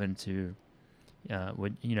without having to,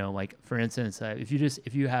 for instance, if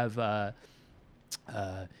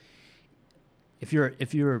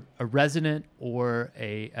you're a resident or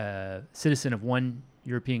a citizen of one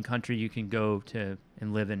European country, you can go to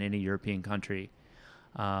and live in any European country,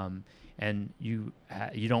 and you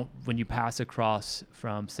don't, when you pass across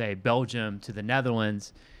from, say, Belgium to the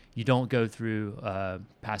Netherlands, you don't go through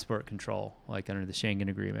passport control like under the Schengen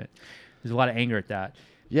Agreement. There's a lot of anger at that.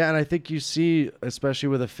 Yeah, and I think you see, especially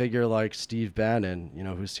with a figure like Steve Bannon,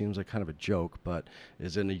 who seems like kind of a joke, but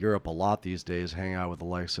is in Europe a lot these days, hanging out with the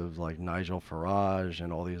likes of like Nigel Farage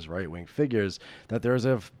and all these right-wing figures, that there's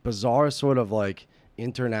a bizarre sort of like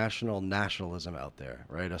international nationalism out there,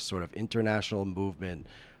 right? A sort of international movement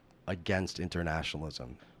against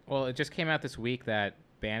internationalism. Well, it just came out this week that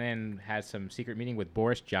Bannon had some secret meeting with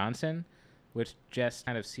Boris Johnson, which just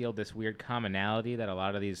kind of sealed this weird commonality that a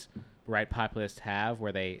lot of these right populists have,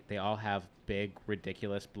 where they all have big,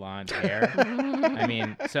 ridiculous blonde hair. I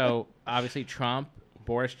mean, so obviously Trump,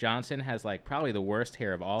 Boris Johnson has like probably the worst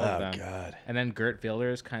hair of all of them. God. And then Geert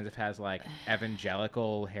Wilders kind of has like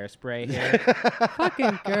evangelical hairspray hair.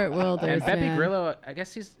 Fucking Geert Wilders. And Beppe man. Grillo, I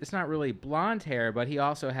guess it's not really blonde hair, but he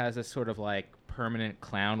also has this sort of like permanent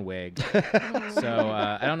clown wig. So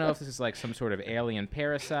I don't know if this is like some sort of alien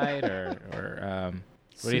parasite or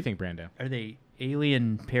what do you think, Brando? Are they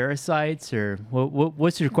alien parasites, or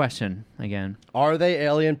what's your question again? Are they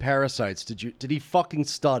alien parasites? Did he fucking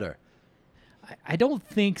stutter? I don't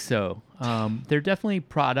think so. They're definitely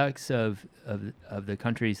products of the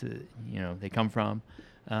countries that they come from.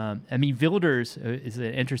 I mean, Wilders is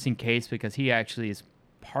an interesting case because he actually is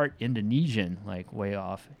part Indonesian, like way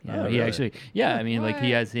off. He really? actually, I mean, like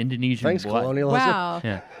he has Indonesian Thanks, blood. colonialism. Wow.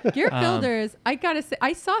 Yeah. Geert Wilders, I gotta say,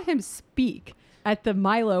 I saw him speak at the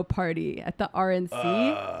Milo party at the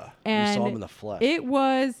RNC. And you saw him in the flesh. It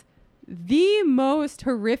was the most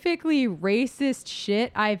horrifically racist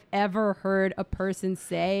shit I've ever heard a person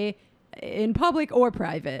say in public or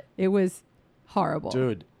private. It was horrible.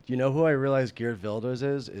 Dude, you know who I realized Geert Wilders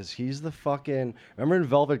is he's the fucking... Remember in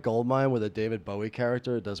Velvet Goldmine where the David Bowie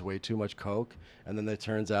character does way too much coke? And then it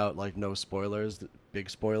turns out, like, no spoilers, big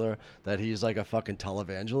spoiler, that he's like a fucking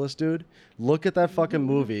televangelist, dude. Look at that fucking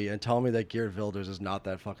movie and tell me that Geert Wilders is not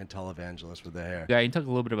that fucking televangelist with the hair. Yeah, I can talk a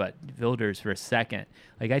little bit about Wilders for a second.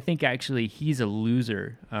 Like, I think actually he's a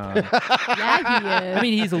loser. Yeah, he is. I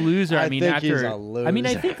mean, he's a loser. I think he's a loser. I mean,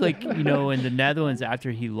 I think, like, in the Netherlands, after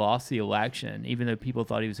he lost the election, even though people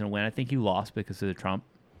thought he was going to win, I think he lost because of the Trump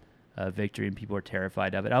victory, and people are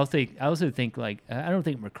terrified of it. I also think like, I don't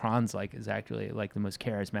think Macron's like is actually like the most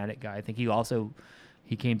charismatic guy. I think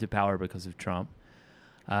he came to power because of Trump.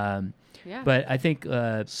 Yeah. But I think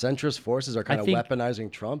centrist forces are kind of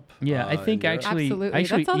weaponizing Trump. Yeah, I think actually,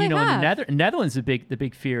 That's all you they know, have. in the Netherlands, the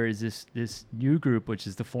big fear is this new group, which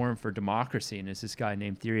is the Forum for Democracy, and it's this guy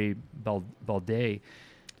named Thierry Baudet.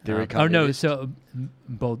 Baudet.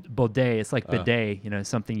 It's like bidet, you know,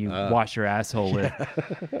 something you wash your asshole with.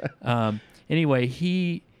 Anyway,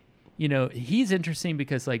 he's interesting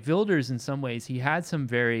because like Wilders, in some ways, he had some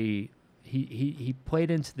very. He played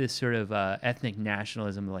into this sort of ethnic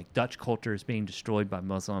nationalism, like Dutch culture is being destroyed by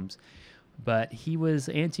Muslims, but he was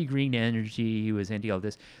anti-green energy. He was anti all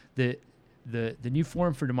this. The new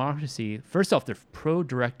Forum for Democracy. First off, they're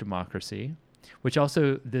pro-direct democracy, which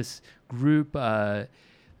also this group, the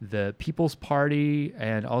People's Party,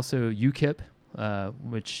 and also UKIP,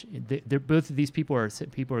 which they're both of these people are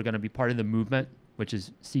going to be part of the movement, which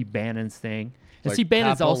is Steve Bannon's thing. And Like Steve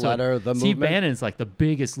Bannon's also the Steve movement? Bannon's like the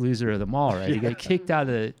biggest loser of them all, right? He got kicked out of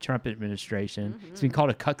the Trump administration. He's been called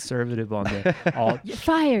a cuck-servative on the all You're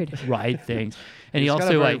fired. right things, and He's he got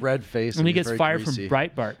also a very like red face when and he he's gets very fired greasy. from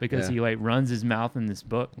Breitbart because Yeah. he like runs his mouth in this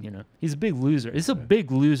book. You know, he's a big loser. It's a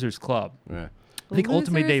big losers club. Yeah. I think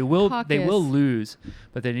ultimately they Losers will caucus. lose,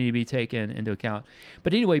 but they need to be taken into account.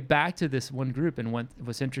 But anyway, back to this one group, and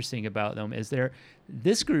what's interesting about them is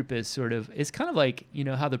this group is sort of, it's kind of like, you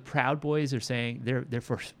know, how the Proud Boys are saying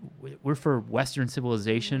we're for Western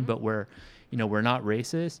civilization, but we're not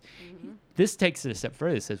racist. This takes it a step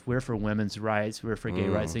further. It says we're for women's rights, we're for gay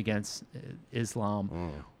rights against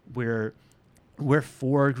Islam, we're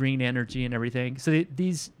for green energy and everything. So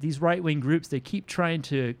these right-wing groups, they keep trying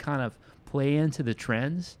to kind of play into the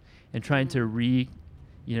trends and trying to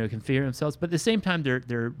configure themselves, but at the same time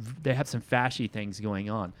they have some fashy things going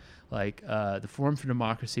on, like the Forum for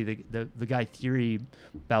Democracy. The guy Thierry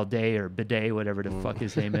Baudet or Bidet, whatever the fuck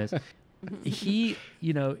his name is, he's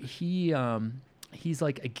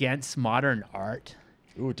like against modern art.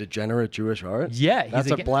 Ooh, degenerate Jewish art? Yeah,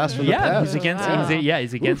 that's a blast from the yeah, past. he's against. Wow.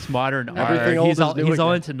 He's against modern art. Everything old He's is all new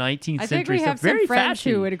into again. 19th I century think we stuff. have some Very friends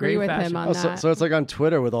fashy, who would agree very with him fashy. on Oh, that. so it's like on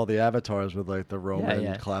Twitter with all the avatars with like the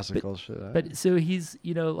Roman classical shit. But so he's,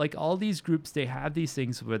 like all these groups, they have these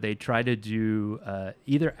things where they try to do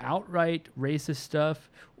either outright racist stuff,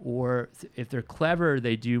 or if they're clever,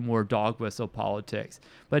 they do more dog whistle politics.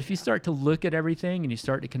 But if you start to look at everything and you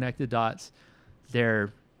start to connect the dots,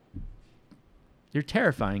 they're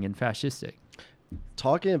terrifying and fascistic.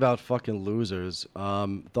 Talking about fucking losers,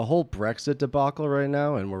 the whole Brexit debacle right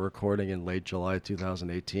now, and we're recording in late July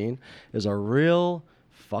 2018, is a real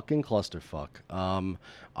fucking clusterfuck.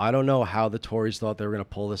 I don't know how the Tories thought they were going to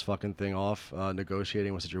pull this fucking thing off,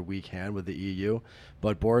 negotiating with such a weak hand with the EU,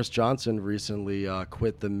 but Boris Johnson recently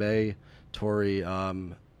quit the May Tory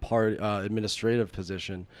administrative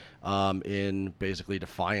position in basically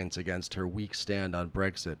defiance against her weak stand on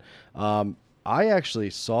Brexit. I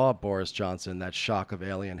actually saw Boris Johnson, that shock of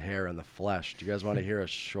alien hair in the flesh. Do you guys want to hear a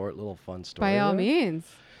short little fun story? By all there? means.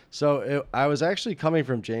 So I was actually coming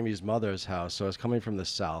from Jamie's mother's house. So I was coming from the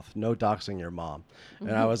south. No doxing your mom.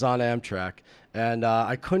 And I was on Amtrak. And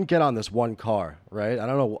I couldn't get on this one car, right? I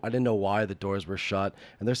didn't know why the doors were shut.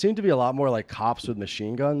 And there seemed to be a lot more like cops with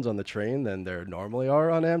machine guns on the train than there normally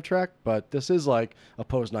are on Amtrak. But this is like a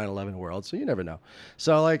post 9/11 world, so you never know.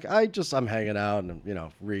 So like I'm hanging out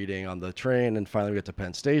and reading on the train, and finally we get to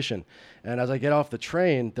Penn Station. And as I get off the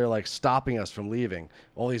train, they're like stopping us from leaving.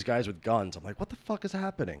 All these guys with guns. I'm like, what the fuck is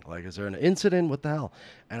happening? Like, is there an incident? What the hell?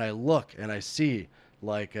 And I look and I see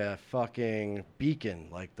like a fucking beacon,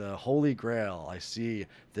 like the Holy Grail. I see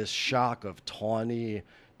this shock of tawny,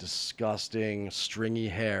 disgusting, stringy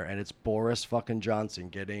hair, and it's Boris fucking Johnson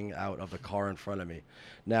getting out of the car in front of me.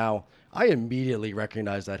 Now, I immediately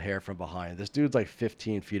recognize that hair from behind. This dude's like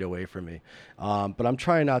 15 feet away from me. But I'm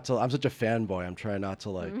trying not to, I'm such a fanboy. I'm trying not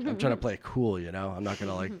to I'm trying to play it cool, I'm not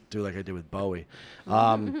going to do like I did with Bowie.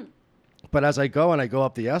 But as I go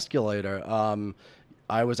up the escalator,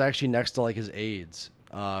 I was actually next to like his aides,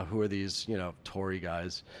 who are these, Tory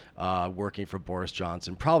guys working for Boris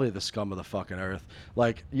Johnson, probably the scum of the fucking earth.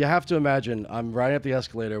 Like, you have to imagine, I'm riding up the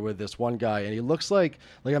escalator with this one guy, and he looks like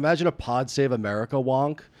imagine a Pod Save America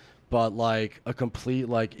wonk, but like a complete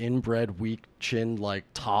like inbred weak chin like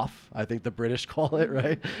toff, I think the British call it,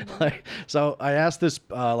 right? So I asked this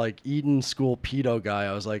like Eton school pedo guy,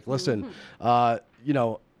 I was like, listen,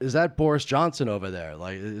 is that Boris Johnson over there?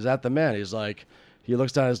 Like, is that the man? He's like, he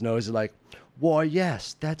looks down his nose, he's like, why,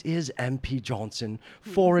 yes, that is MP Johnson,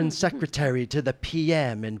 Foreign Secretary to the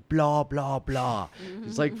PM and blah, blah, blah.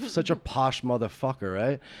 He's like such a posh motherfucker,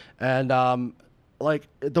 right? And like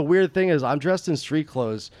the weird thing is I'm dressed in street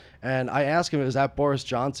clothes, And I asked him, is that Boris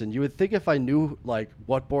Johnson? You would think if I knew like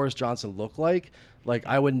what Boris Johnson looked like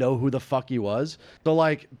I would know who the fuck he was. So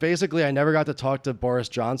like basically I never got to talk to Boris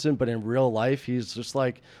Johnson, but in real life he's just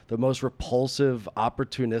like the most repulsive,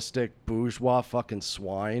 opportunistic, bourgeois fucking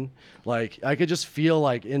swine. Like I could just feel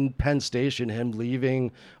like in Penn Station him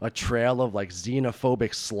leaving a trail of like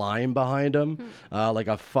xenophobic slime behind him, like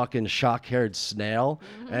a fucking shock-haired snail.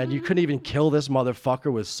 And you couldn't even kill this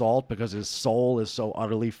motherfucker with salt because his soul is so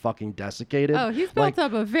utterly fucking desiccated. Oh, he's built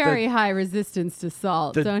up a very high resistance to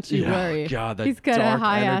salt. Don't you worry. God, he's got a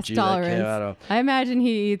high ass tolerance. I imagine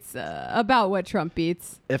he eats about what Trump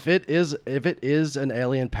eats. If it is an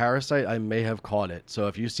alien parasite, I may have caught it. So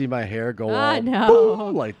if you see my hair go all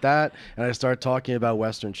boom, like that, and I start talking about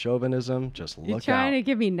Western chauvinism, just look out. You trying to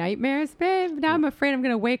give me nightmares, babe? Now I'm afraid I'm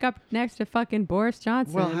gonna wake up next to fucking Boris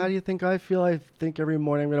Johnson. Well, how do you think I feel? I think every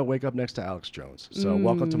morning I'm gonna wake up next to Alex Jones. So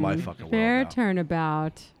welcome to my fucking world. Fair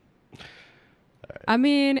turnabout. I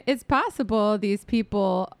mean, it's possible these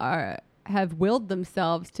people have willed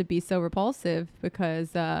themselves to be so repulsive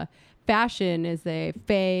because fashion is a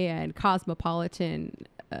fey and cosmopolitan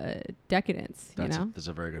decadence. That's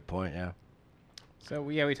a very good point. Yeah. So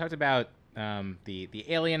we talked about the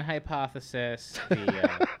alien hypothesis,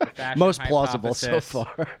 the fashion most plausible so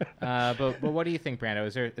far. But what do you think, Brando?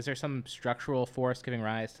 Is there some structural force giving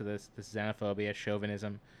rise to this xenophobia,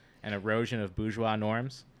 chauvinism, and erosion of bourgeois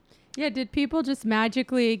norms? Yeah, did people just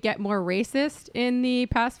magically get more racist in the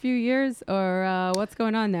past few years, or what's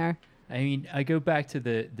going on there? I mean, I go back to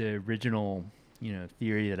the original,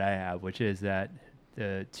 theory that I have, which is that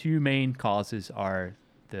the two main causes are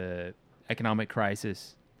the economic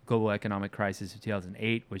crisis, global economic crisis of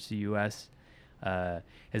 2008, which the U.S.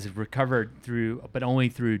 Has recovered through, but only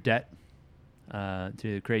through debt, to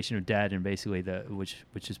the creation of debt, and basically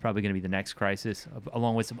which is probably going to be the next crisis,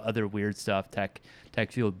 along with some other weird stuff, tech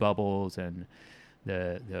fueled bubbles and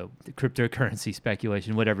the cryptocurrency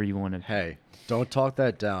speculation, whatever you want to. Hey, don't talk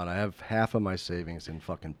that down. I have half of my savings in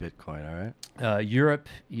fucking Bitcoin. All right. Europe,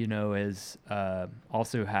 has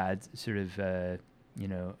also had sort of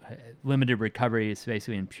limited recovery. It's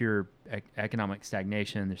basically in pure economic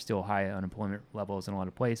stagnation. There's still high unemployment levels in a lot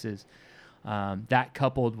of places. That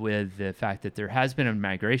coupled with the fact that there has been a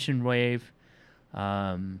migration wave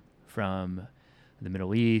from the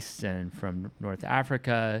Middle East and from North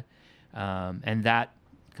Africa, and that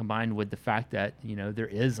combined with the fact that there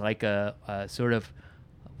is like a sort of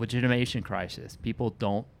legitimation crisis. People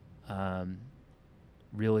don't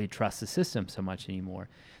really trust the system so much anymore.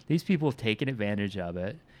 These people have taken advantage of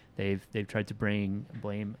it. They've tried to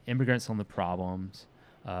blame immigrants on the problems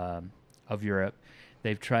of Europe.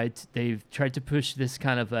 They've tried to push this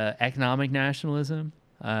kind of economic nationalism,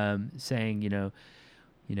 saying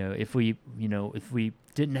if we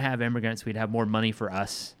didn't have immigrants, we'd have more money for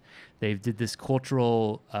us. They did this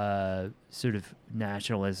cultural sort of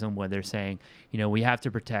nationalism where they're saying we have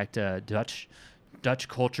to protect Dutch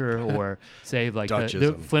culture, or say like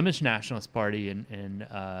the Flemish Nationalist Party in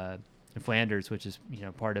Flanders, which is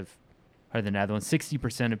part of the Netherlands.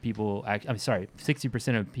 60% of people,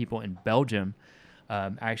 60% of people in Belgium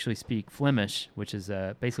actually speak Flemish, which is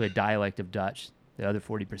basically a dialect of Dutch. The other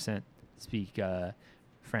 40% speak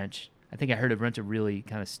French. I think I heard a bunch of really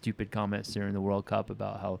kind of stupid comments during the World Cup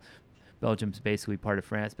about how Belgium's basically part of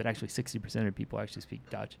France, but actually 60% of people actually speak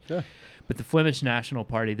Dutch. Yeah. But the Flemish National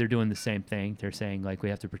Party, they're doing the same thing. They're saying like we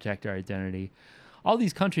have to protect our identity. All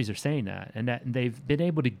these countries are saying that, and they've been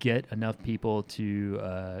able to get enough people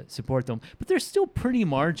to support them, but they're still pretty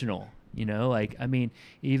marginal.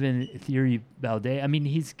 Even Thierry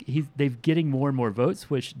Baudet, they're getting more and more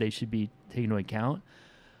votes, which they should be taken into account.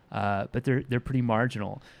 But they're pretty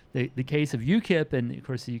marginal. The case of UKIP and of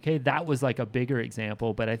course the UK, that was like a bigger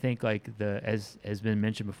example. But I think like as has been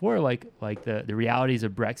mentioned before, like the realities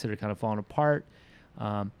of Brexit are kind of falling apart,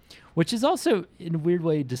 which is also in a weird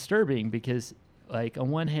way disturbing because like on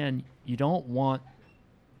one hand you don't want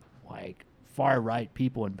like far right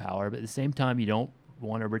people in power, but at the same time you don't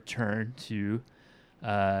want to return to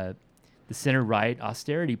the center right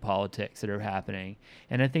austerity politics that are happening.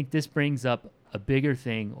 And I think this brings up a bigger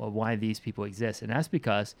thing of why these people exist, and that's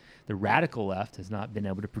because the radical left has not been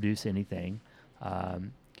able to produce anything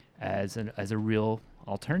as a real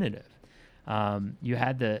alternative. You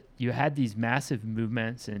had these massive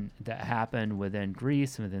movements that happened within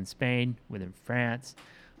Greece, within Spain, within France,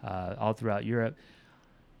 all throughout Europe,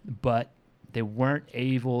 but they weren't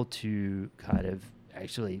able to kind of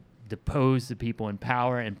actually depose the people in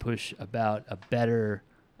power and push about a better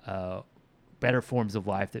forms of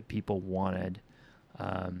life that people wanted.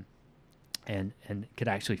 and could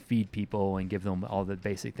actually feed people and give them all the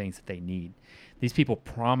basic things that they need. These people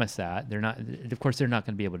promise that. They're not, of course, they're not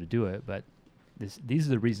going to be able to do it, but these are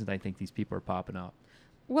the reasons I think these people are popping up.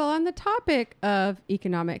 Well, on the topic of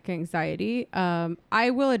economic anxiety, I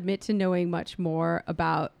will admit to knowing much more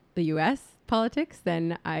about the U.S. politics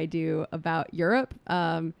than I do about Europe.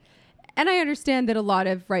 And I understand that a lot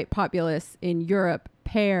of right populists in Europe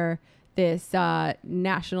pair this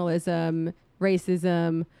nationalism,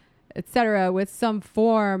 racism, etc., with some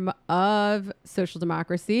form of social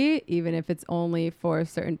democracy, even if it's only for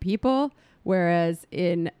certain people. Whereas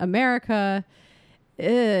in America,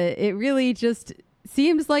 it really just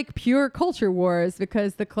seems like pure culture wars,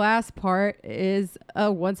 because the class part is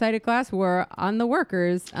a one-sided class war on the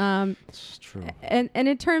workers. It's true. And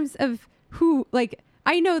in terms of who, like,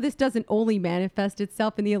 I know this doesn't only manifest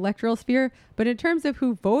itself in the electoral sphere, but in terms of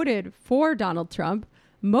who voted for Donald Trump,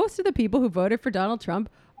 most of the people who voted for Donald Trump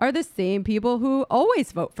are the same people who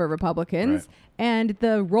always vote for Republicans. Right. And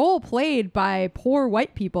the role played by poor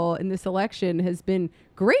white people in this election has been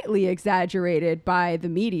greatly exaggerated by the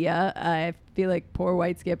media. I feel like poor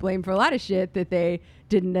whites get blamed for a lot of shit that they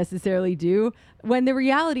didn't necessarily do, when the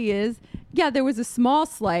reality is, yeah, there was a small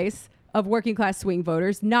slice of working class swing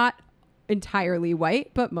voters, not entirely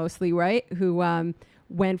white, but mostly white, who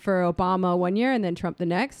went for Obama one year and then Trump the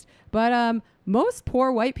next. But most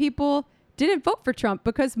poor white people didn't vote for Trump,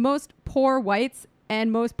 because most poor whites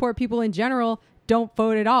and most poor people in general don't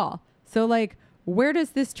vote at all. So, like, where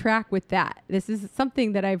does this track with that? This is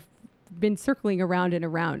something that I've been circling around and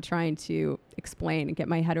around trying to explain and get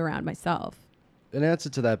my head around myself. In answer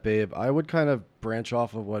to that, Babe, I would kind of branch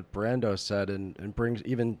off of what Brando said and bring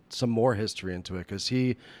even some more history into it, because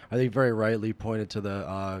he, I think, very rightly pointed to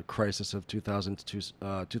the crisis of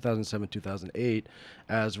 2007, 2008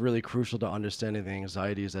 as really crucial to understanding the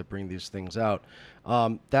anxieties that bring these things out.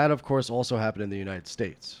 That, of course, also happened in the United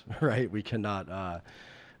States, right? We cannot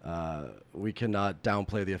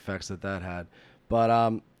downplay the effects that had.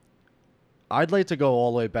 But I'd like to go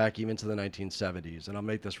all the way back even to the 1970s, and I'll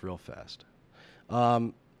make this real fast.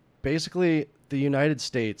 Basically, the United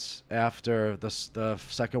States, after the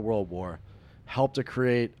Second World War, helped to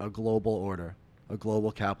create a global order, a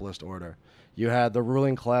global capitalist order. You had the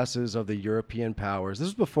ruling classes of the European powers. This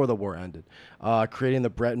was before the war ended, creating the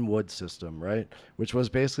Bretton Woods system, right? Which was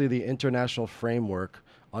basically the international framework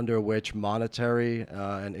under which monetary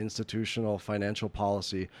and institutional financial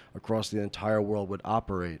policy across the entire world would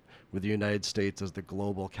operate, with the United States as the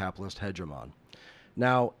global capitalist hegemon.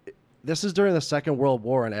 Now, this is during the Second World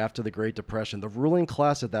War and after the Great Depression. The ruling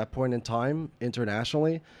class at that point in time,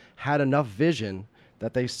 internationally, had enough vision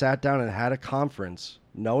that they sat down and had a conference,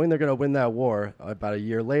 knowing they're going to win that war about a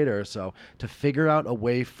year later or so, to figure out a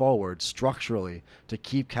way forward structurally to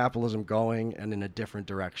keep capitalism going and in a different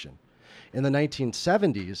direction. In the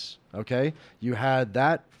 1970s, okay, you had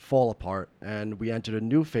that fall apart, and we entered a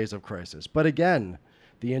new phase of crisis. But again,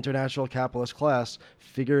 the international capitalist class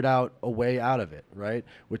figured out a way out of it, right?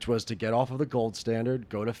 Which was to get off of the gold standard,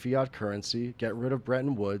 go to fiat currency, get rid of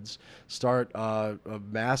Bretton Woods, start a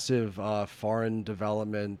massive foreign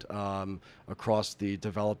development across the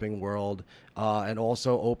developing world, and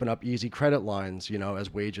also open up easy credit lines, you know,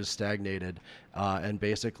 as wages stagnated, and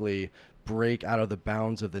basically break out of the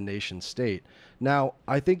bounds of the nation state. Now,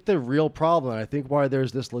 I think the real problem, and I think why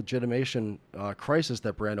there's this legitimation crisis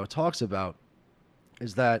that Brando talks about,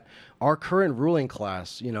 is that our current ruling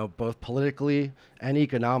class, you know, both politically and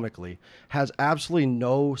economically, has absolutely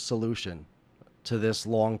no solution to this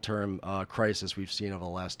long-term crisis we've seen over the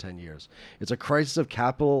last 10 years. It's a crisis of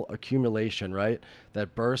capital accumulation, right,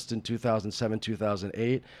 that burst in 2007,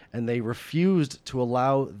 2008, and they refused to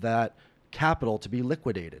allow that capital to be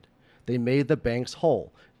liquidated. They made the banks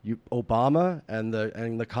whole. Obama and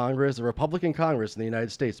the Congress, the Republican Congress in the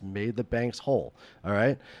United States, made the banks whole, all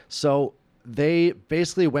right? So they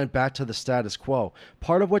basically went back to the status quo.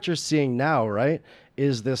 Part of what you're seeing now, right,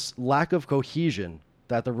 is this lack of cohesion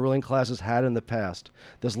that the ruling classes had in the past,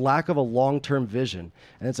 this lack of a long-term vision,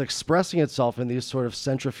 and it's expressing itself in these sort of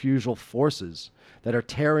centrifugal forces that are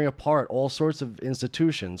tearing apart all sorts of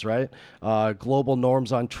institutions, right? Global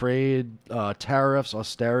norms on trade, tariffs,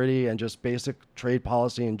 austerity, and just basic trade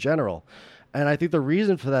policy in general. And I think the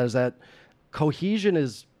reason for that is that cohesion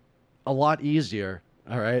is a lot easier,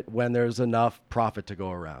 all right, when there's enough profit to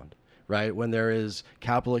go around. right? When there is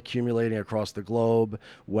capital accumulating across the globe,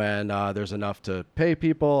 when there's enough to pay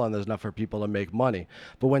people and there's enough for people to make money.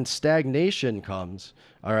 But when stagnation comes,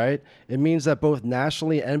 all right, it means that both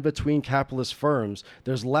nationally and between capitalist firms,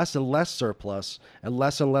 there's less and less surplus and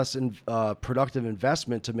less productive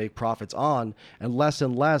investment to make profits on, and less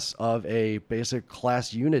of a basic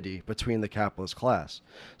class unity between the capitalist class.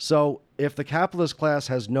 So if the capitalist class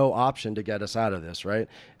has no option to get us out of this, right,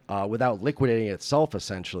 without liquidating itself,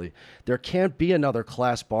 essentially, there can't be another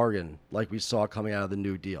class bargain like we saw coming out of the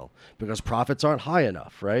New Deal, because profits aren't high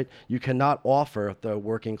enough, right? You cannot offer the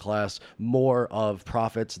working class more of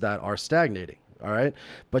profits that are stagnating. All right.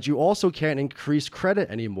 But you also can't increase credit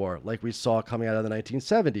anymore like we saw coming out of the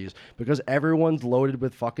 1970s, because everyone's loaded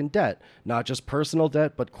with fucking debt, not just personal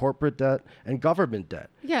debt, but corporate debt and government debt.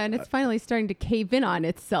 Yeah. And it's finally starting to cave in on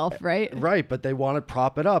itself, right? Right. But they want to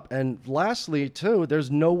prop it up. And lastly, too, there's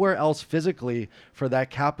nowhere else physically for that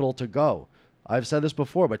capital to go. I've said this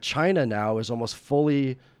before, but China now is almost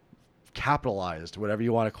fully capitalized, whatever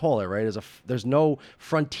you want to call it, right? There's no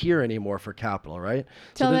frontier anymore for capital, right?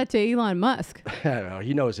 Tell that to Elon Musk.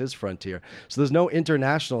 He knows his frontier. So there's no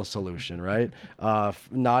international solution, right?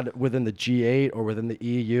 Not within the G8 or within the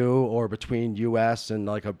EU or between US and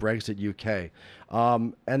like a Brexit UK.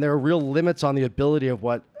 And there are real limits on the ability of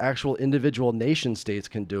what actual individual nation states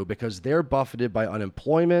can do, because they're buffeted by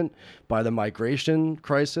unemployment, by the migration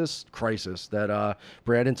crisis that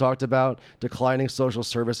Brandon talked about, declining social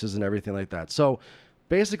services and everything like that. So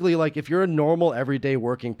basically, like, if you're a normal everyday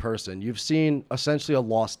working person, you've seen essentially a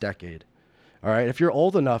lost decade. All right. If you're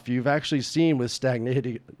old enough, you've actually seen, with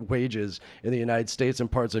stagnating wages in the United States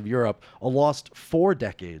and parts of Europe, a lost 4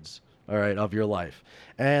 decades. All right, of your life.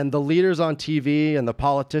 And the leaders on TV and the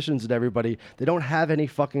politicians and everybody, they don't have any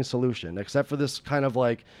fucking solution except for this kind of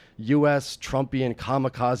like US Trumpian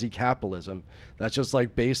kamikaze capitalism that's just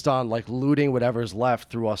like based on like looting whatever's left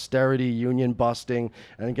through austerity, union busting,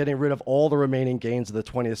 and getting rid of all the remaining gains of the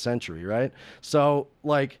 20th century, right? So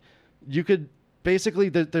like you could basically,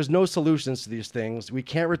 there's no solutions to these things. We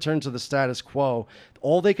can't return to the status quo.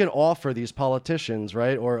 All they can offer, these politicians,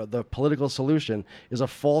 right, or the political solution, is a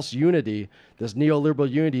false unity, this neoliberal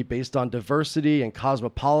unity based on diversity and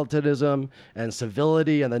cosmopolitanism and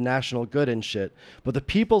civility and the national good and shit. But the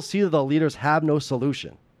people see that the leaders have no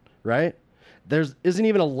solution, right? There isn't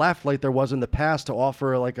even a left like there was in the past to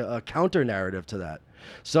offer like a counter narrative to that.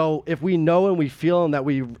 So if we know and we feel and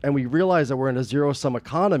we realize that we're in a zero-sum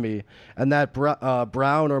economy, and that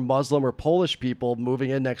brown or Muslim or Polish people moving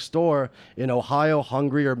in next door in Ohio,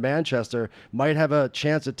 Hungary, or Manchester might have a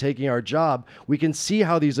chance at taking our job, we can see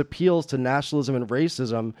how these appeals to nationalism and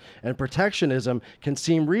racism and protectionism can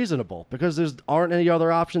seem reasonable, because there aren't any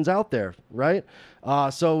other options out there, right?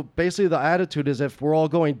 So basically the attitude is, if we're all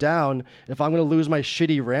going down, if I'm going to lose my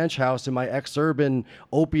shitty ranch house in my ex-urban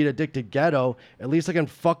opiate-addicted ghetto, at least I can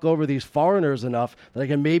fuck over these foreigners enough that I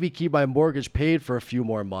can maybe keep my mortgage paid for a few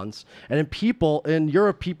more months. And in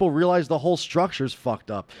Europe, people realize the whole structure's fucked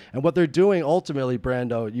up. And what they're doing ultimately,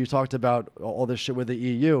 Brando, you talked about all this shit with the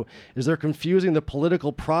EU, is they're confusing the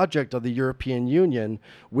political project of the European Union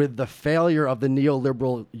with the failure of the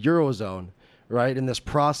neoliberal Eurozone, right, in this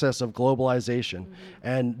process of globalization. Mm-hmm.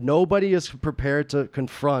 And nobody is prepared to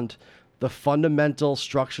confront the fundamental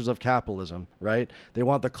structures of capitalism, right? They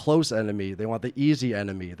want the close enemy. They want the easy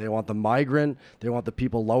enemy. They want the migrant. They want the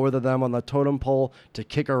people lower than them on the totem pole to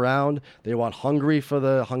kick around. They want Hungary for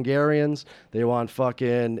the Hungarians. They want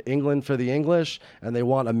fucking England for the English. And they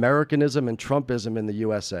want Americanism and Trumpism in the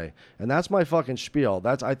USA. And that's my fucking spiel.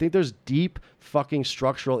 I think there's deep fucking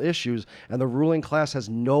structural issues, and the ruling class has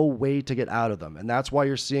no way to get out of them. And that's why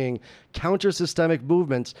you're seeing counter-systemic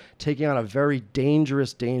movements taking on a very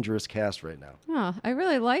dangerous cast right now. Oh, I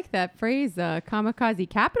really like that phrase, kamikaze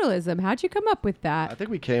capitalism. How'd you come up with that? I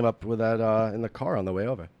think we came up with that in the car on the way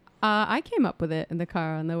over. I came up with it in the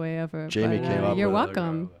car on the way over. Jamie came up with it. You're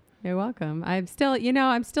welcome. You're welcome. I'm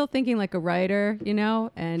still thinking like a writer,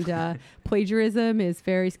 and plagiarism is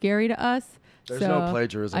very scary to us. There's no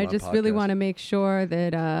plagiarism I on just podcast. really want to make sure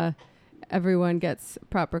that everyone gets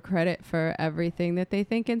proper credit for everything that they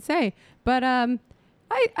think and say. But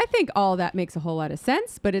I think all that makes a whole lot of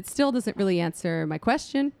sense, but it still doesn't really answer my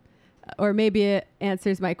question. Or maybe it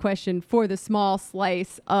answers my question for the small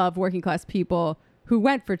slice of working class people who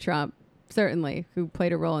went for Trump, certainly, who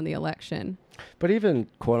played a role in the election. But even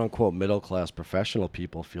quote-unquote middle-class professional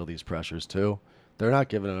people feel these pressures too. They're not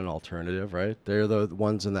given an alternative, right? They're the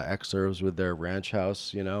ones in the exurbs with their ranch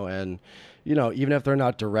house, and, even if they're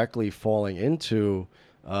not directly falling into,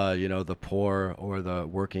 the poor or the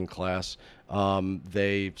working class,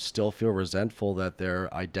 they still feel resentful that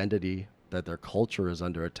their identity that their culture is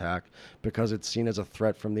under attack because it's seen as a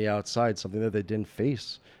threat from the outside, something that they didn't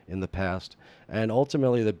face in the past. And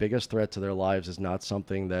ultimately, the biggest threat to their lives is not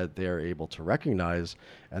something that they're able to recognize.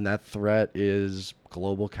 And that threat is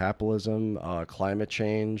global capitalism, climate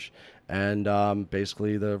change, and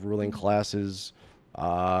basically the ruling class's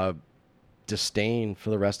disdain for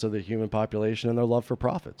the rest of the human population and their love for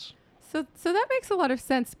profits. So that makes a lot of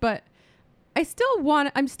sense, but I'm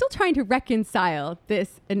still trying to reconcile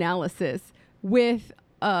this analysis with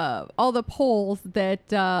all the polls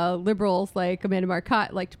that liberals like Amanda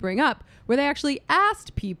Marcotte like to bring up, where they actually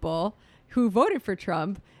asked people who voted for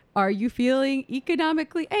Trump, are you feeling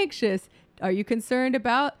economically anxious? Are you concerned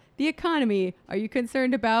about the economy? Are you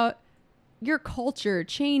concerned about your culture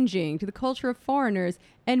changing to the culture of foreigners?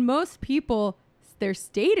 And most people, their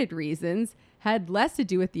stated reasons had less to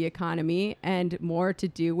do with the economy and more to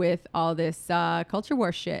do with all this culture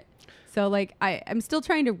war shit. So like I'm still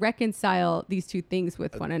trying to reconcile these two things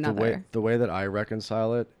with one another. The way that I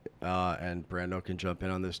reconcile it, and Brando can jump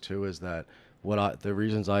in on this too, is that the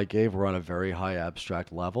reasons I gave were on a very high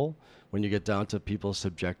abstract level. When you get down to people's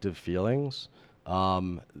subjective feelings,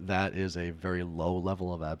 that is a very low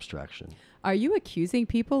level of abstraction. Are you accusing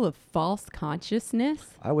people of false consciousness?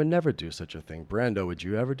 I would never do such a thing. Brando, would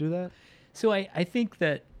you ever do that? So I think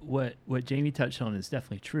that what Jamie touched on is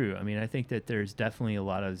definitely true. I mean, I think that there's definitely a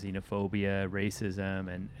lot of xenophobia,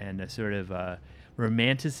 racism, and a sort of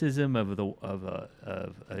romanticism of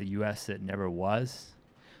a U.S. that never was.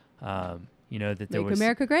 You know, that there Make was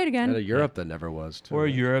America great again. And a Europe that never was, too. Or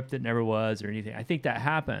a Europe that never was, or anything. I think that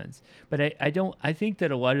happens, but I think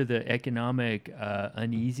that a lot of the economic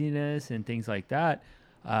uneasiness and things like that.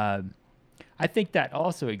 I think that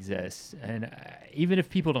also exists, and even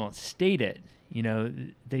if people don't state it, you know,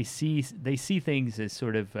 they see things as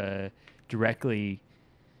sort of directly,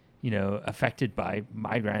 you know, affected by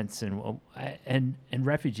migrants and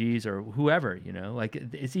refugees or whoever. You know, like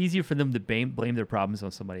it's easier for them to blame their problems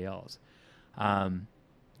on somebody else.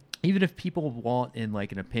 Even if people won't, in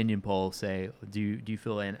like an opinion poll, say, do you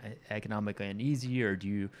feel economically uneasy, or do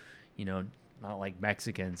you know, not like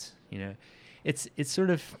Mexicans? You know, it's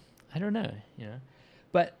sort of. I don't know, you know,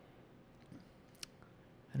 but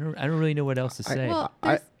I don't really know what else to say.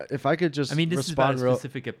 If I could just, I mean, this is about a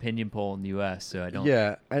specific opinion poll in the U.S., so I don't.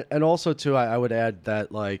 Yeah, and also too, I would add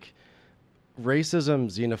that like racism,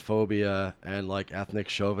 xenophobia, and like ethnic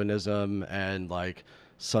chauvinism, and like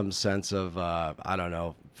some sense of I don't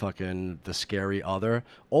know, fucking the scary other,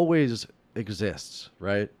 always exists,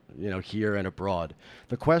 right? You know, here and abroad.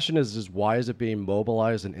 The question is why is it being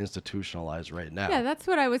mobilized and institutionalized right now? Yeah, that's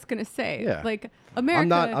what I was gonna say. Yeah. Like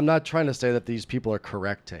America. I'm not trying to say that these people are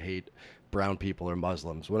correct to hate brown people or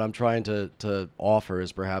Muslims. What I'm trying to offer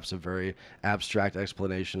is perhaps a very abstract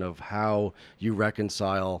explanation of how you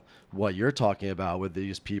reconcile what you're talking about with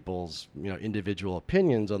these people's, you know, individual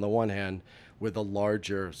opinions on the one hand, with the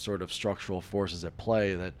larger sort of structural forces at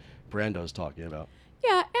play that Brando's talking about.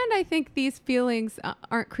 Yeah, and I think these feelings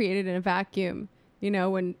aren't created in a vacuum. You know,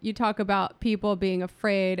 when you talk about people being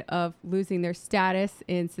afraid of losing their status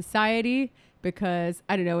in society because,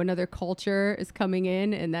 I don't know, another culture is coming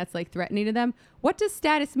in and that's like threatening to them, what does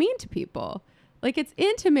status mean to people? Like, it's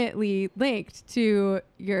intimately linked to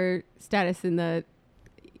your status in the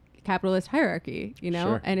capitalist hierarchy, you know,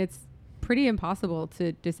 Sure. and it's pretty impossible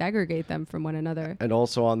to disaggregate them from one another. And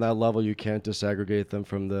also on that level, you can't disaggregate them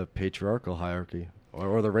from the patriarchal hierarchy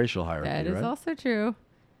or the racial hierarchy, That is right? also true.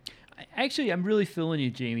 Actually, I'm really feeling you,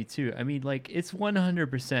 Jamie, too. I mean, like, it's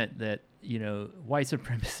 100% that, you know, white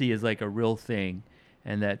supremacy is like a real thing,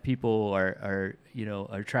 and that people are you know,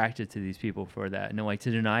 attracted to these people for that. And like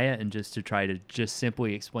to deny it and just to try to just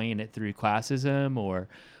simply explain it through classism or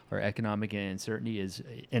economic uncertainty is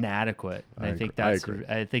inadequate. And I think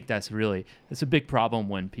that's really, it's a big problem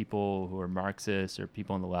when people who are Marxists or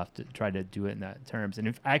people on the left try to do it in that terms. And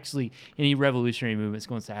if actually any revolutionary movement is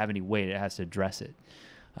going to have any weight, it has to address it.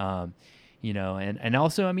 You know, and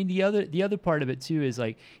also, I mean, the other part of it too is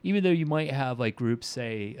like, even though you might have like groups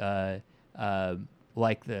say,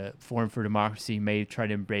 like the Forum for Democracy may try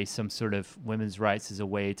to embrace some sort of women's rights as a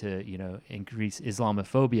way to, you know, increase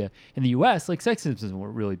Islamophobia in the U.S., like sexism is a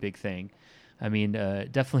really big thing. I mean,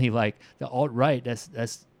 definitely like the alt-right,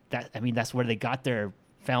 that's where they got their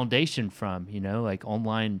foundation from, you know, like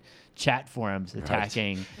online chat forums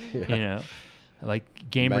attacking, Right. Yeah. you know, like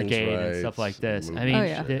Gamergate and stuff like this. I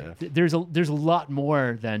mean, there's a lot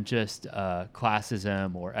more than just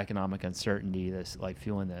classism or economic uncertainty that's like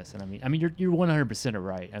fueling this. And I mean, you're 100%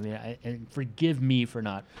 right. I mean, and forgive me for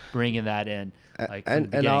not bringing that in. Like from the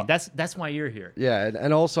beginning. That's why you're here. Yeah,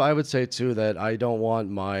 and also I would say too that I don't want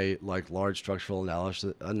my like large structural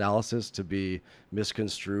analysis to be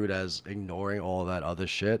misconstrued as ignoring all that other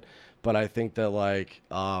shit. But I think that like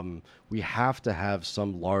we have to have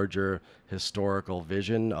some larger historical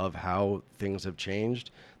vision of how things have changed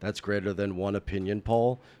that's greater than one opinion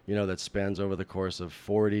poll, you know, that spans over the course of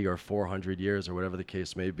 40 or 400 years or whatever the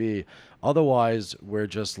case may be. Otherwise, we're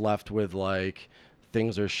just left with like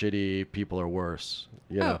things are shitty, people are worse.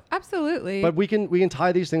 You know? Absolutely. But we can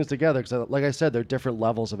tie these things together because, like I said, they're different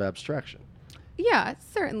levels of abstraction. Yeah,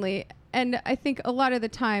 certainly. And I think a lot of the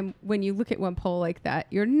time when you look at one poll like that,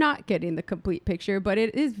 you're not getting the complete picture, but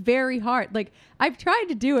it is very hard. Like I've tried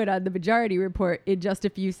to do it on the Majority Report in just a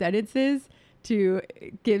few sentences to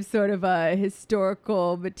give sort of a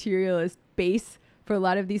historical materialist base for a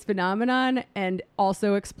lot of these phenomenon and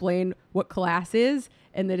also explain what class is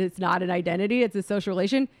and that it's not an identity, it's a social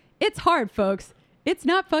relation. It's hard, folks. It's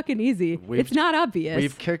not fucking easy. It's not obvious.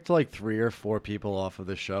 We've kicked like 3 or 4 people off of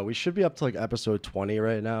the show. We should be up to like episode 20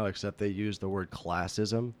 right now, except they used the word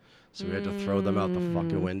classism. So we had to throw them out the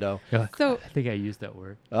fucking window. So I think I used that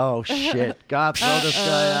word. Oh, shit. God, throw this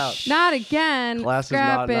guy out. Not again. Class is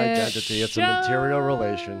not an identity. It's a material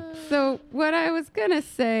relation. So what I was going to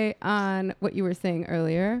say on what you were saying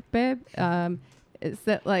earlier, babe, is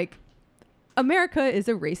that like America is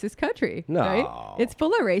a racist country, No. right? It's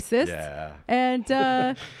full of racists. Yeah. And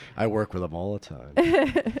I work with them all the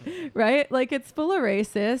time. right? Like it's full of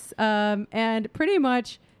racists. And pretty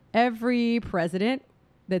much every president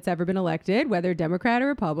that's ever been elected, whether Democrat or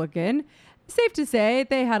Republican, safe to say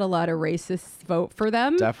they had a lot of racists vote for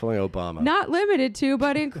them. Definitely Obama. Not limited to,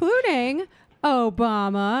 but including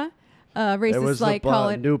Obama. Racists it was like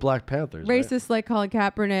Colin, new Black Panthers. Racists like Colin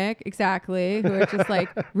Kaepernick, exactly, who are just like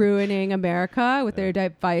ruining America with their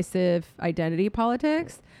divisive identity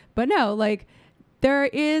politics. But no, like there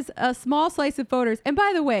is a small slice of voters. And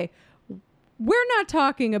by the way, we're not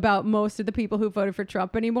talking about most of the people who voted for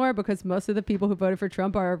Trump anymore, because most of the people who voted for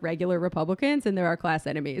Trump are regular Republicans and they're our class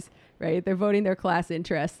enemies, right? They're voting their class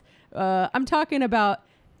interests. I'm talking about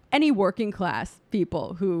any working class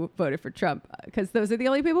people who voted for Trump, because those are the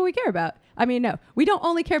only people we care about. I mean, no, we don't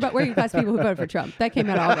only care about working class people who voted for Trump. That came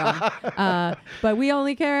out all wrong. But we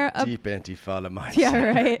only care. Deep Antifa mindset.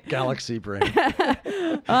 Yeah, right. Galaxy brain.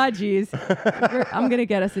 Geez. I'm going to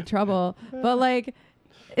get us in trouble. But like,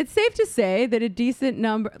 it's safe to say that a decent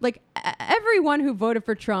number, like everyone who voted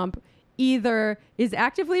for Trump either is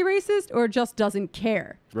actively racist or just doesn't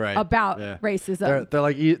care about racism. They're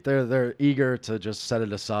like they're eager to just set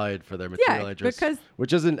it aside for their material interests, because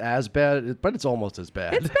which isn't as bad, but it's almost as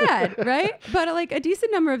bad. It's bad, right? But like a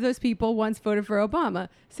decent number of those people once voted for Obama.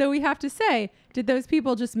 So we have to say, did those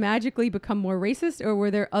people just magically become more racist, or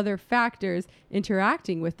were there other factors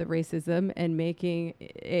interacting with the racism and making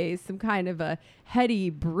some kind of a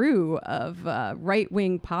heady brew of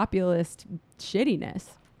right-wing populist shittiness?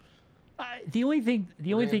 The only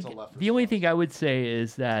thing I would say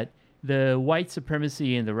is that the white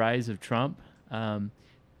supremacy and the rise of Trump,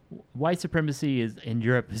 white supremacy in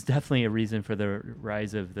Europe is definitely a reason for the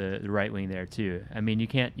rise of the right wing there too. I mean, you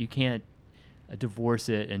can't divorce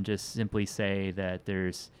it and just simply say that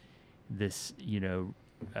there's this,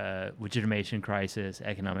 legitimation crisis,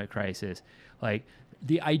 economic crisis. Like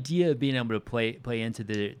the idea of being able to play into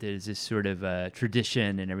there's this sort of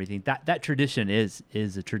tradition and everything. That tradition is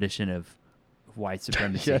a tradition of white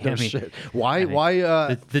supremacy. Yeah, no shit. Why?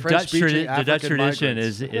 The Dutch tradition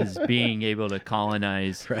is being able to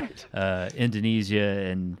colonize Indonesia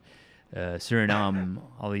and Suriname,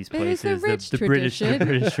 all these places. The British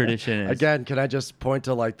tradition is, again, can I just point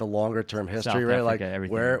to like the longer term history, South right? Africa, Like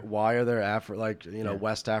everything. why are there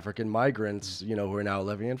West African migrants, who are now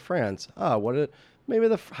living in France? How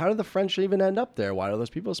did the French even end up there? Why do those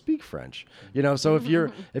people speak French? So if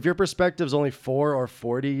your perspective's only 4 or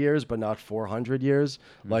 40 years, but not 400 years,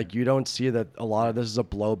 like you don't see that a lot of this is a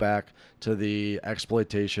blowback to the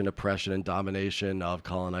exploitation, oppression, and domination of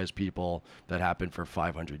colonized people that happened for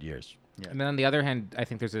 500 years. Yeah. And then on the other hand, I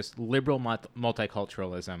think there's this liberal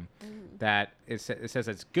multiculturalism that it says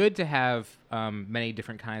it's good to have many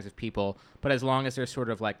different kinds of people, but as long as they're sort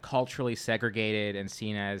of like culturally segregated and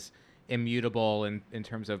seen as immutable in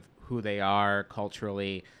terms of who they are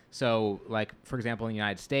culturally. So like, for example, in the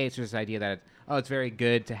United States, there's this idea that, it's very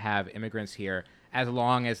good to have immigrants here as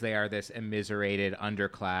long as they are this immiserated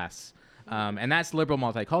underclass. And that's liberal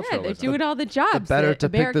multiculturalism. Yeah, they're doing all the jobs better that to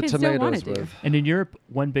pick the Americans don't want to tomatoes do. with. And in Europe,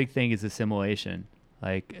 one big thing is assimilation.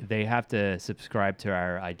 Like they have to subscribe to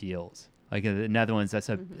our ideals. Like in the Netherlands, that's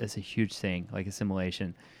a huge thing, like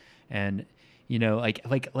assimilation. And you know,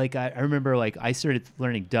 like I remember, like I started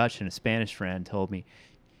learning Dutch, and a Spanish friend told me,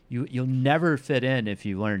 you'll never fit in if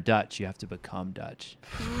you learn Dutch. You have to become Dutch.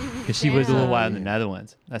 Because she was a little while in the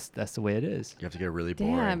Netherlands. That's the way it is. You have to get really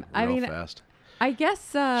boring real fast. I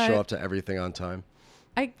guess show up to everything on time.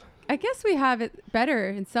 I guess we have it better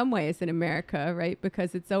in some ways in America, right?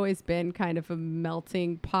 Because it's always been kind of a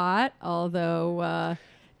melting pot, although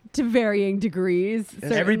to varying degrees.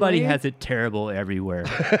 Certainly. Everybody has it terrible everywhere.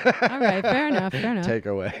 All right, fair enough.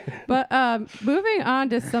 Takeaway. But moving on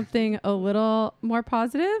to something a little more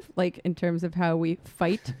positive, like in terms of how we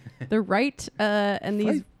fight the right and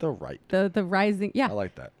these the right, the rising. Yeah, I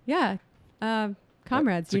like that. Yeah.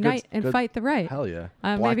 Comrades, unite and fight the right. Hell yeah.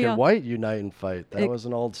 Black maybe and white, unite and fight. That was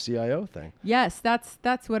an old CIO thing. Yes,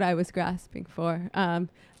 that's what I was grasping for.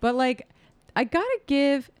 But like, I gotta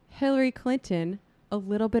give Hillary Clinton a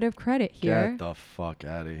little bit of credit here. Get the fuck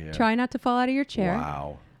out of here. Try not to fall out of your chair.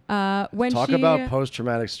 Wow. When Talk about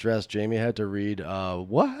post-traumatic stress. Jamie had to read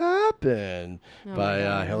What Happened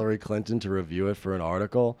by Hillary Clinton to review it for an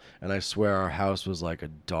article. And I swear our house was like a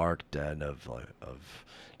dark den of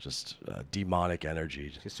just demonic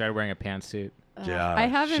energy. She started wearing a pantsuit. Yeah, I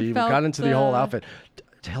haven't she felt got into the whole outfit.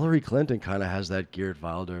 Hillary Clinton kind of has that Geert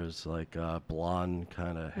Wilders like blonde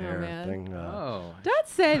kind of hair thing. Don't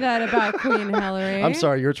say that about Queen Hillary. I'm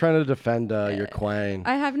sorry, you're trying to defend your queen.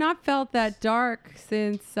 I have not felt that dark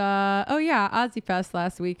since Ozzy Fest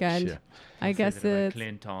last weekend. Yeah. I guess it's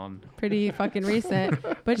Clinton. pretty fucking recent.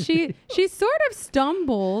 But she sort of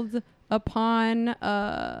stumbled upon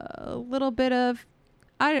a little bit of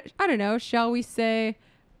I don't know, shall we say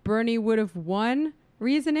Bernie would have won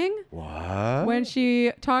reasoning. What? When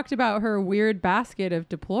she talked about her weird basket of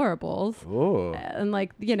deplorables. Ooh. And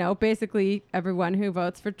like, you know, basically everyone who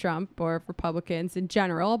votes for Trump or Republicans in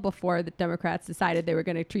general, before the Democrats decided they were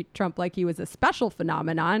going to treat Trump like he was a special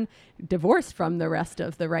phenomenon, divorced from the rest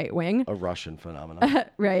of the right wing. A Russian phenomenon.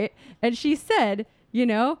 Right. And she said, you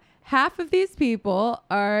know, half of these people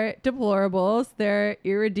are deplorables. They're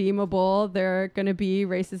irredeemable. They're going to be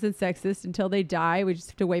racist and sexist until they die. We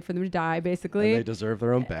just have to wait for them to die, basically. And they deserve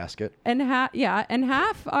their own basket. And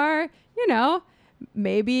half are, you know,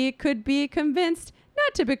 maybe could be convinced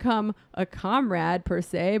not to become a comrade per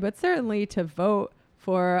se, but certainly to vote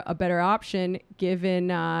for a better option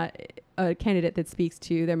given a candidate that speaks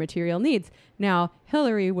to their material needs. Now,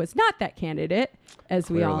 Hillary was not that candidate, as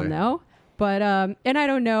we all know. But, and I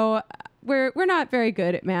don't know, we're not very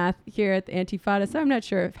good at math here at the Antifada, so I'm not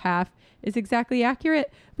sure if half is exactly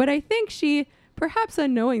accurate. But I think she perhaps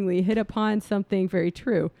unknowingly hit upon something very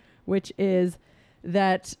true, which is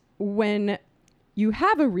that when you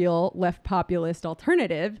have a real left populist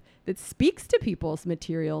alternative that speaks to people's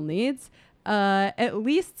material needs, at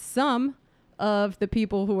least some of the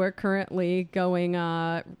people who are currently going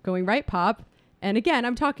right pop. And again,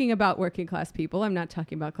 I'm talking about working class people. I'm not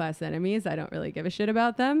talking about class enemies. I don't really give a shit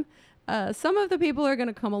about them. Some of the people are going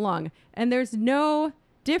to come along, and there's no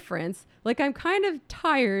difference. Like, I'm kind of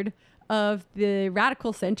tired of the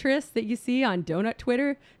radical centrists that you see on donut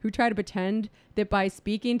Twitter who try to pretend that by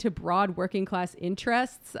speaking to broad working class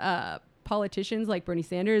interests, politicians like Bernie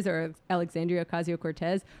Sanders or Alexandria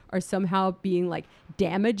Ocasio-Cortez are somehow being like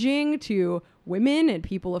damaging to women and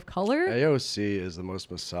people of color. AOC is the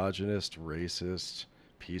most misogynist, racist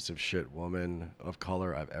piece of shit woman of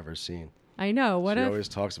color I've ever seen. I know. She always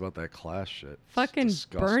talks about that class shit. Fucking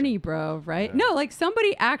Bernie, bro, right? Yeah. No, like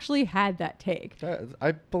somebody actually had that take.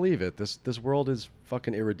 I believe it. This world is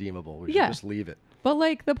fucking irredeemable. We should just leave it. But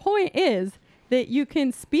like the point is that you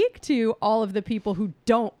can speak to all of the people who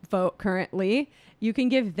don't vote currently. You can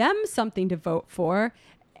give them something to vote for.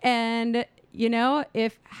 And, you know,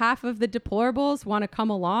 if half of the deplorables want to come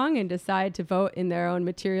along and decide to vote in their own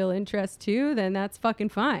material interest too, then that's fucking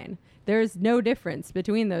fine. There's no difference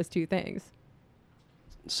between those two things.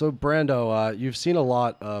 So, Brando, you've seen a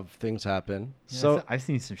lot of things happen. Yeah, so I've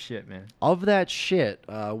seen some shit, man. Of that shit,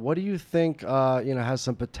 what do you think, has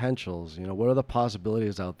some potentials? You know, what are the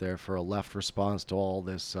possibilities out there for a left response to all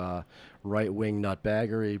this right-wing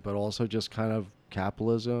nutbaggery, but also just kind of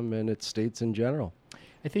capitalism and its states in general?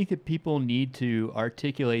 I think that people need to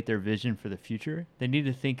articulate their vision for the future. They need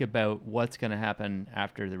to think about what's going to happen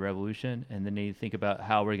after the revolution, and they need to think about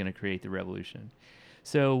how we're going to create the revolution.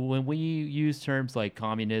 So when we use terms like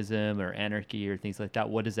communism or anarchy or things like that,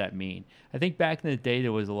 what does that mean? I think back in the day,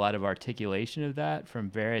 there was a lot of articulation of that from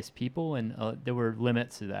various people, and there were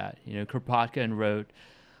limits to that. You know, Kropotkin wrote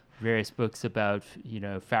various books about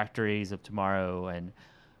factories of tomorrow,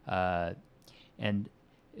 and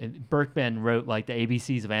Berkman wrote like the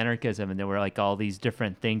ABCs of anarchism, and there were like all these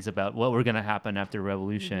different things about what were going to happen after the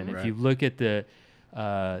revolution. Mm-hmm. If you look at the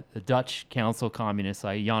Dutch council communists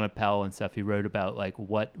like Jan Appel and stuff, he wrote about like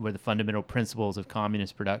what were the fundamental principles of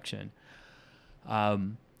communist production.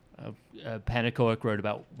 Panakoic wrote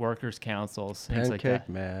about workers' councils, things like that.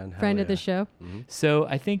 Man, Friend of the show. Mm-hmm. So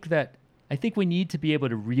I think we need to be able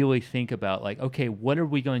to really think about like, okay, what are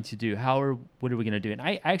we going to do? What are we going to do? And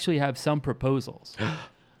I actually have some proposals,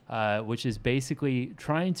 which is basically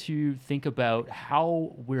trying to think about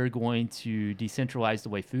how we're going to decentralize the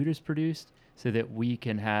way food is produced so that we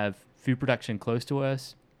can have food production close to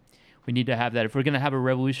us. We need to have that. If we're going to have a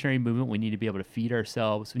revolutionary movement, we need to be able to feed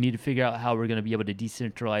ourselves. We need to figure out how we're going to be able to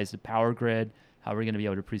decentralize the power grid, how we're going to be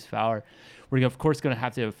able to produce power. We're, of course, going to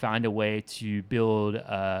have to find a way to build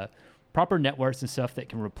proper networks and stuff that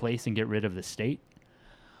can replace and get rid of the state.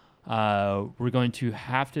 We're going to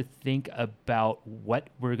have to think about what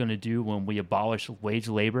we're going to do when we abolish wage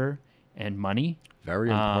labor and money. Very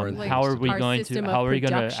important. Like how are we our going system to? of How are we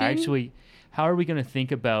going to production? actually? How are we going to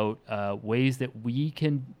think about ways that we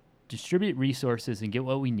can distribute resources and get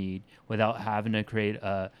what we need without having to create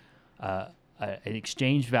an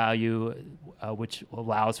exchange value, which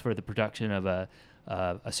allows for the production of a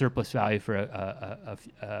surplus value for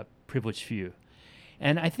a privileged few.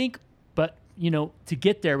 And I think, but to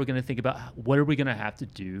get there, we're going to think about what are we going to have to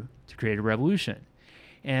do to create a revolution.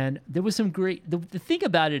 And there was some great, the thing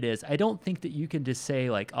about it is, I don't think that you can just say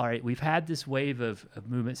like, all right, we've had this wave of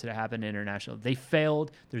movements that happened international. They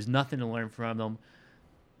failed. There's nothing to learn from them.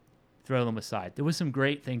 Throw them aside. There was some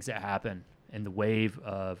great things that happened in the wave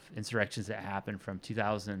of insurrections that happened from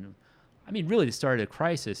 2000. I mean, really the start of the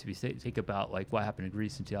crisis, if you think about like what happened in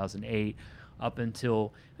Greece in 2008 up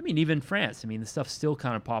until, I mean, even France. I mean, the stuff's still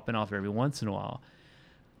kind of popping off every once in a while.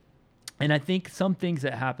 And I think some things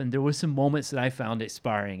that happened, there were some moments that I found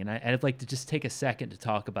inspiring, and I'd like to just take a second to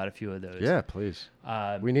talk about a few of those. Yeah, please.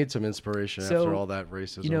 We need some inspiration after all that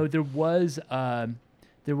racism.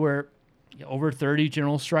 There were over 30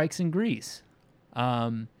 general strikes in Greece.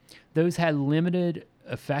 Those had limited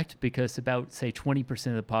effect because about, say, 20%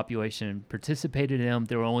 of the population participated in them.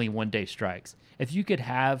 There were only one-day strikes. If you could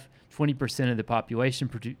have 20% of the population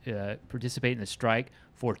participate in the strike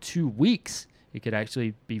for 2 weeks, it could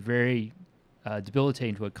actually be very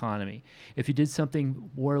debilitating to the economy. If you did something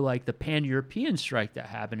more like the pan-European strike that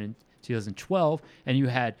happened in 2012, and you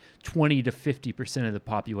had 20 to 50% of the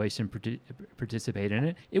population participate in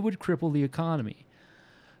it, it would cripple the economy.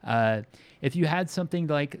 If you had something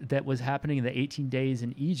like that was happening in the 18 days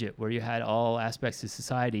in Egypt, where you had all aspects of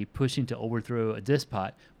society pushing to overthrow a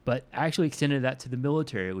despot, but actually extended that to the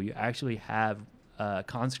military, where you actually have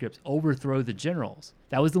conscripts overthrow the generals.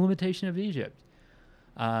 That was the limitation of Egypt.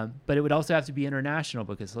 But it would also have to be international,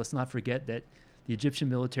 because let's not forget that the Egyptian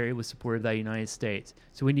military was supported by the United States.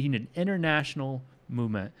 So we need an international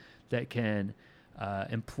movement that can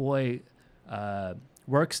employ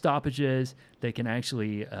work stoppages, that can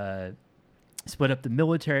actually split up the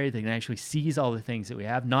military, they can actually seize all the things that we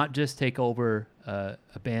have, not just take over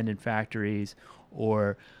abandoned factories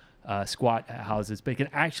or squat houses, but can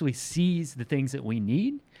actually seize the things that we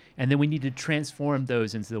need, and then we need to transform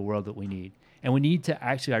those into the world that we need. And we need to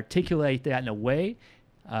actually articulate that in a way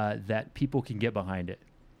that people can get behind it.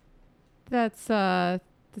 That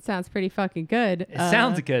sounds pretty fucking good. It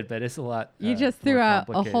sounds good, but it's a lot. You just threw out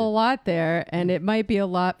a whole lot there, and it might be a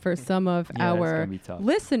lot for some of our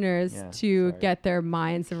listeners to get their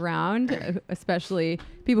minds around, especially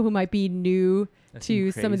people who might be new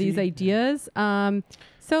to some of these ideas.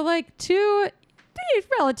 So like two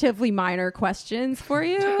relatively minor questions for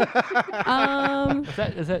you.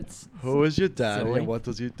 Who is your daddy silly? and what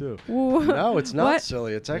does he do? No, it's not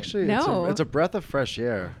silly. It's actually No. it's a breath of fresh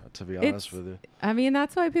air, to be honest with you. I mean,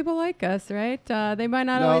 that's why people like us, right? They might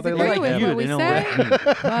not No, always they agree like with you. what we They don't say, like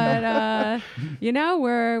me.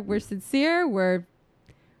 but we're sincere. We're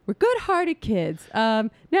good-hearted kids. A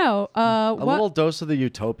little dose of the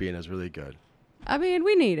utopian is really good. I mean,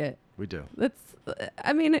 we need it. We do.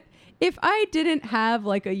 If I didn't have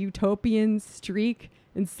like a utopian streak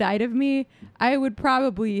inside of me, I would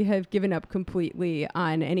probably have given up completely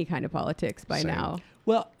on any kind of politics by now.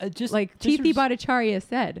 Well, Tithi Bhattacharya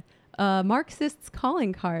said, Marxist's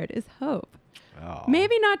calling card is hope. Oh.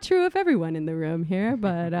 Maybe not true of everyone in the room here,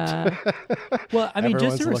 but well, I mean,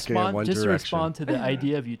 just to Everyone's looking in one respond to the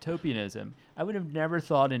idea of utopianism, I would have never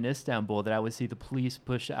thought in Istanbul that I would see the police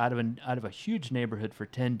push out of a huge neighborhood for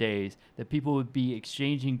 10 days, that people would be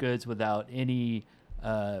exchanging goods without any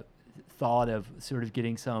thought of sort of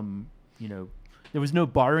getting some, There was no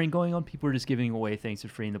bartering going on. People were just giving away things for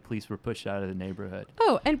free, and the police were pushed out of the neighborhood.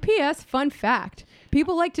 Oh, and P.S. Fun fact.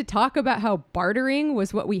 People like to talk about how bartering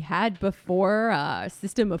was what we had before a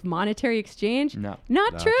system of monetary exchange. No.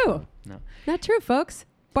 Not true. No. Not true, folks.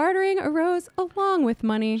 Bartering arose along with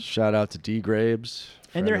money. Shout out to D. Graves.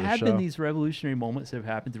 And there friend of the have been show. these revolutionary moments that have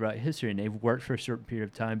happened throughout history, and they've worked for a certain period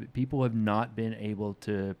of time, but people have not been able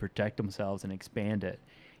to protect themselves and expand it.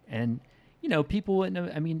 And, you know, people,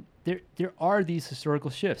 I mean, there are these historical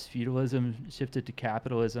shifts. Feudalism shifted to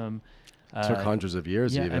capitalism. Took hundreds of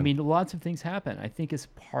years yeah, even. I mean, lots of things happen. I think it's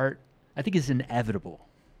inevitable.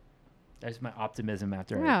 That's my optimism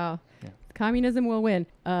after. Wow. Communism will win.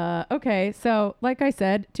 Okay, so like I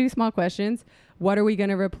said, 2 small questions. What are we going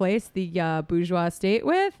to replace the bourgeois state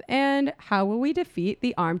with? And how will we defeat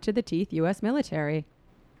the armed to the teeth U.S. military?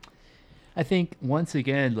 I think, once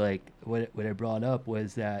again, like what I brought up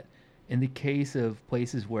was that in the case of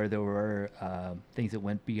places where there were things that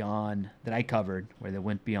went beyond, that I covered, where they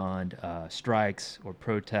went beyond strikes or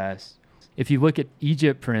protests. If you look at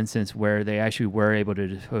Egypt, for instance, where they actually were able to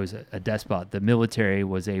depose a despot, the military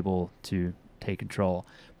was able to take control.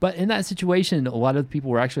 But in that situation, a lot of people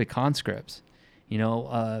were actually conscripts. You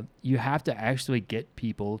know, you have to actually get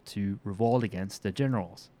people to revolt against the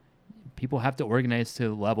generals. People have to organize to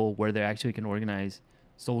the level where they actually can organize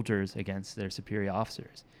soldiers against their superior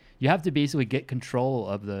officers. You have to basically get control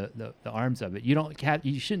of the arms of it.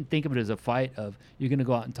 You shouldn't think of it as a fight of you're going to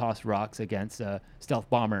go out and toss rocks against a stealth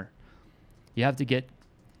bomber. You have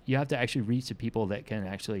to actually reach the people that can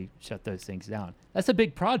actually shut those things down. That's a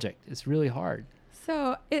big project. It's really hard.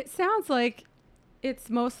 So it sounds like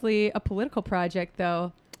it's mostly a political project,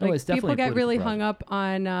 though. Like, it's definitely people a get really political hung up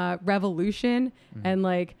on revolution and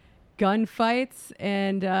like gunfights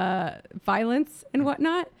and violence and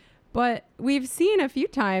whatnot. But we've seen a few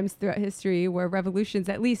times throughout history where revolutions,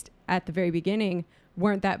 at least at the very beginning,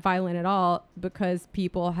 weren't that violent at all because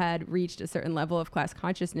people had reached a certain level of class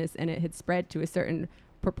consciousness and it had spread to a certain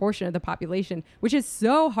proportion of the population, which is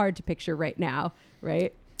so hard to picture right now,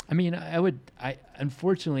 right? I mean,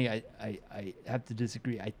 unfortunately, I have to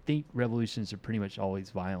disagree. I think revolutions are pretty much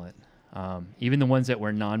always violent. Even the ones that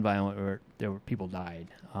were nonviolent, there were people died.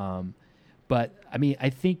 But I mean, I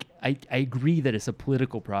think I agree that it's a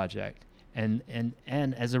political project, and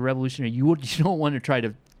as a revolutionary, you don't want to try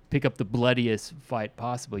to pick up the bloodiest fight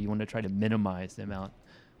possible. You want to try to minimize the amount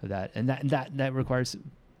of that, and that requires,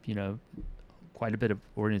 you know, quite a bit of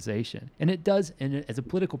organization. And it does, and as a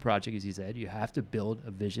political project, as you said, you have to build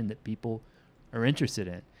a vision that people are interested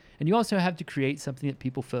in. And you also have to create something that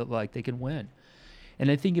people feel like they can win. And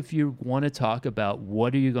I think if you want to talk about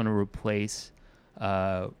what are you going to replace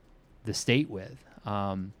the state with,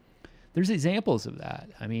 there's examples of that.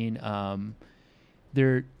 I mean,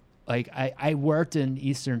 I worked in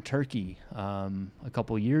Eastern Turkey a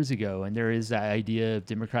couple of years ago, and there is that idea of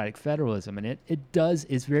democratic federalism, and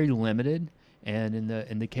it's very limited. And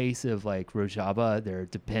in the case of like Rojava, they're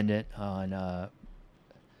dependent on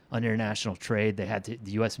international trade. The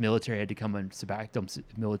U.S. military had to come and back them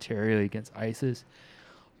militarily against ISIS.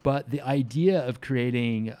 But the idea of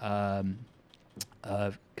creating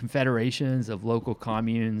confederations of local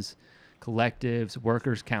communes, collectives,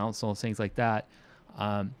 workers' councils, things like that,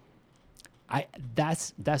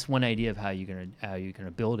 that's one idea of how you're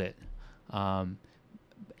gonna build it, and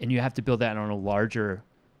you have to build that on a larger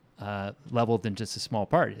level than just a small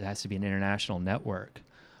part. It has to be an international network.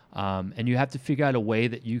 And you have to figure out a way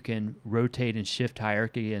that you can rotate and shift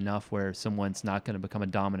hierarchy enough where someone's not going to become a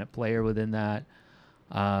dominant player within that.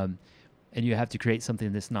 And you have to create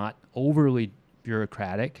something that's not overly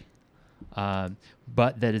bureaucratic,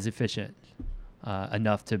 but that is efficient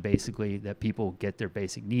enough to basically that people get their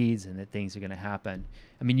basic needs and that things are going to happen.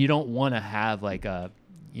 I mean, you don't want to have like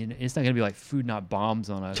it's not going to be like food not bombs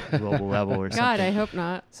on a global level or something. God, I hope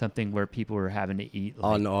not. Something where people are having to eat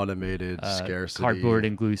like, unautomated scarcity, cardboard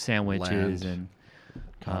and glue sandwiches, land, and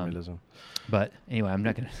communism. But anyway, I'm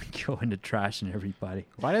not going to go into trashing everybody.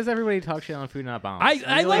 Why does everybody talk shit on food not bombs?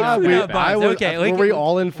 I like food not bombs. Okay, were we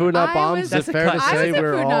all in food not bombs? Is it fair to say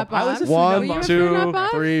we're all 1, 2,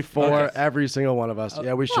 3, 4? Every single one of us.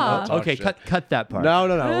 Yeah, we should not talk Okay, shit. cut that part. No,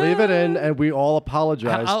 leave it in, and we all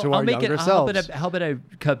apologize to our younger selves. How about I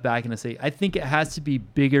cut back and say I think it has to be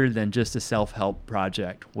bigger than just a self-help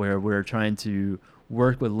project where we're trying to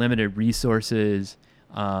work with limited resources.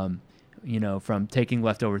 From taking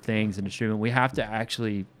leftover things and distributing. We have to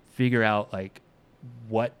actually figure out like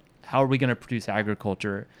how are we going to produce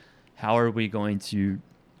agriculture? How are we going to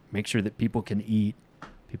make sure that people can eat,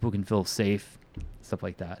 people can feel safe, stuff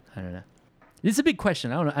like that. I don't know. This is a big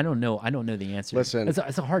question. I don't know the answer. Listen, it's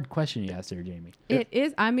a hard question you asked there, Jamie. It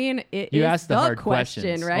is. I mean, you is asked the hard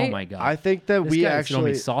questions, right? Oh my god! I think that this we guy's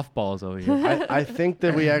actually throwing me softballs over here. I think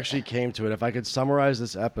that we actually came to it. If I could summarize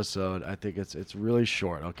this episode, I think it's really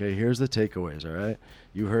short. Okay, here's the takeaways. All right,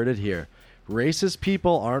 you heard it here. Racist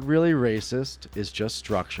people aren't really racist. It's just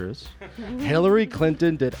structures. Hillary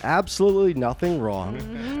Clinton did absolutely nothing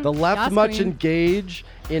wrong. The left much engage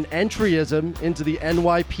in entryism into the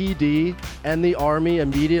NYPD and the army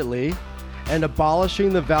immediately, and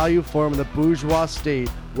abolishing the value form of the bourgeois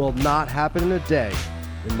state will not happen in a day.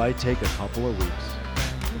 It might take a couple of weeks.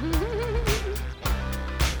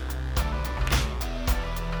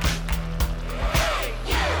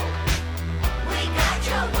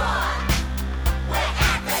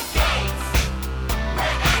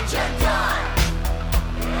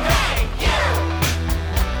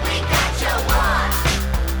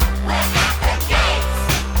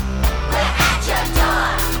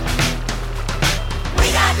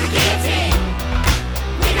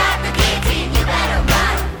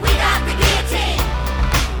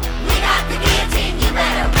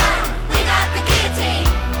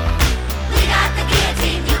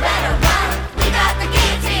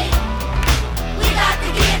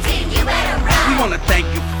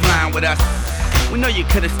 We know you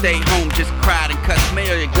could have stayed home, just cried and cussed. May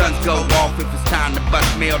all your guns go off if it's time to bust.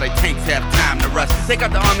 May all their tanks have time to rust. They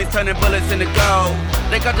got the armies turning bullets into gold.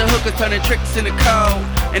 They got the hookers turning tricks into cold.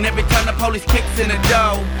 And every time the police kicks in the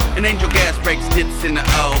dough, an angel gas breaks dips in the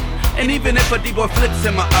O. And even if a D-boy flips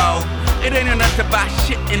in my O, it ain't enough to buy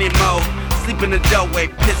shit anymore. Sleep in the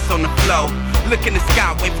doorway, piss on the floor. Look in the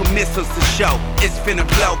sky, wait for missiles to show. It's finna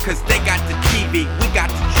blow, cause they got the TV, we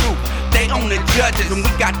got the truth. They own the judges and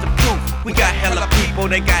we got the proof. We got hella people,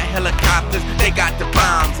 they got helicopters. They got the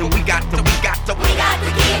bombs and we got the guillotine.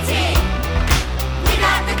 We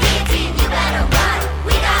got the guillotine, you better run.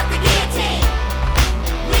 We got the guillotine.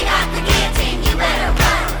 We got the guillotine, you better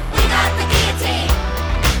run. We got the guillotine.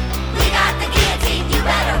 We got the guillotine, you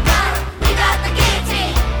better run. We got the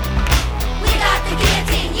guillotine. We got the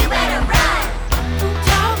guillotine, you better run.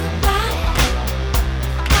 Talk about it,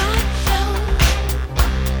 not show.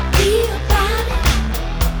 Be about it,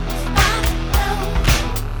 spot know.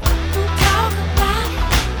 Talk about it,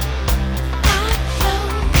 not show.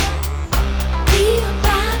 Be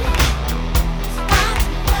about it, spot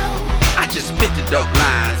know. I just spit the dope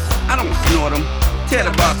lines, I don't snort them. Tell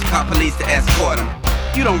the boss to call police to escort them.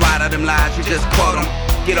 You don't ride out them lies, you just quote them.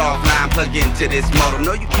 Get offline, plug into this modem.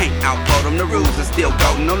 No, you can't outvote them, the rules are still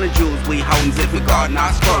golden. On the jewels we holdin' if we guardin'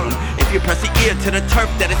 our scrotum. If you press the ear to the turf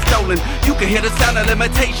that is stolen, you can hear the sound of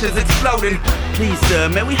limitations exploding. Please, sir,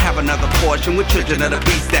 may we have another portion? We're children of the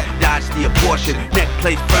beast that dodge the abortion. Neck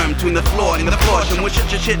placed firm between the floor and the portion. When shut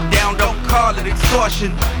your shit down, don't call it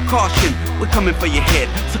extortion. Caution, we're coming for your head.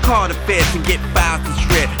 So call the feds and get files to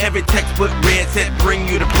shred. Every textbook read said bring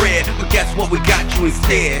you the bread, but guess what, we got you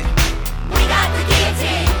instead. We got the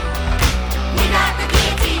guillotine. We got the guillotine.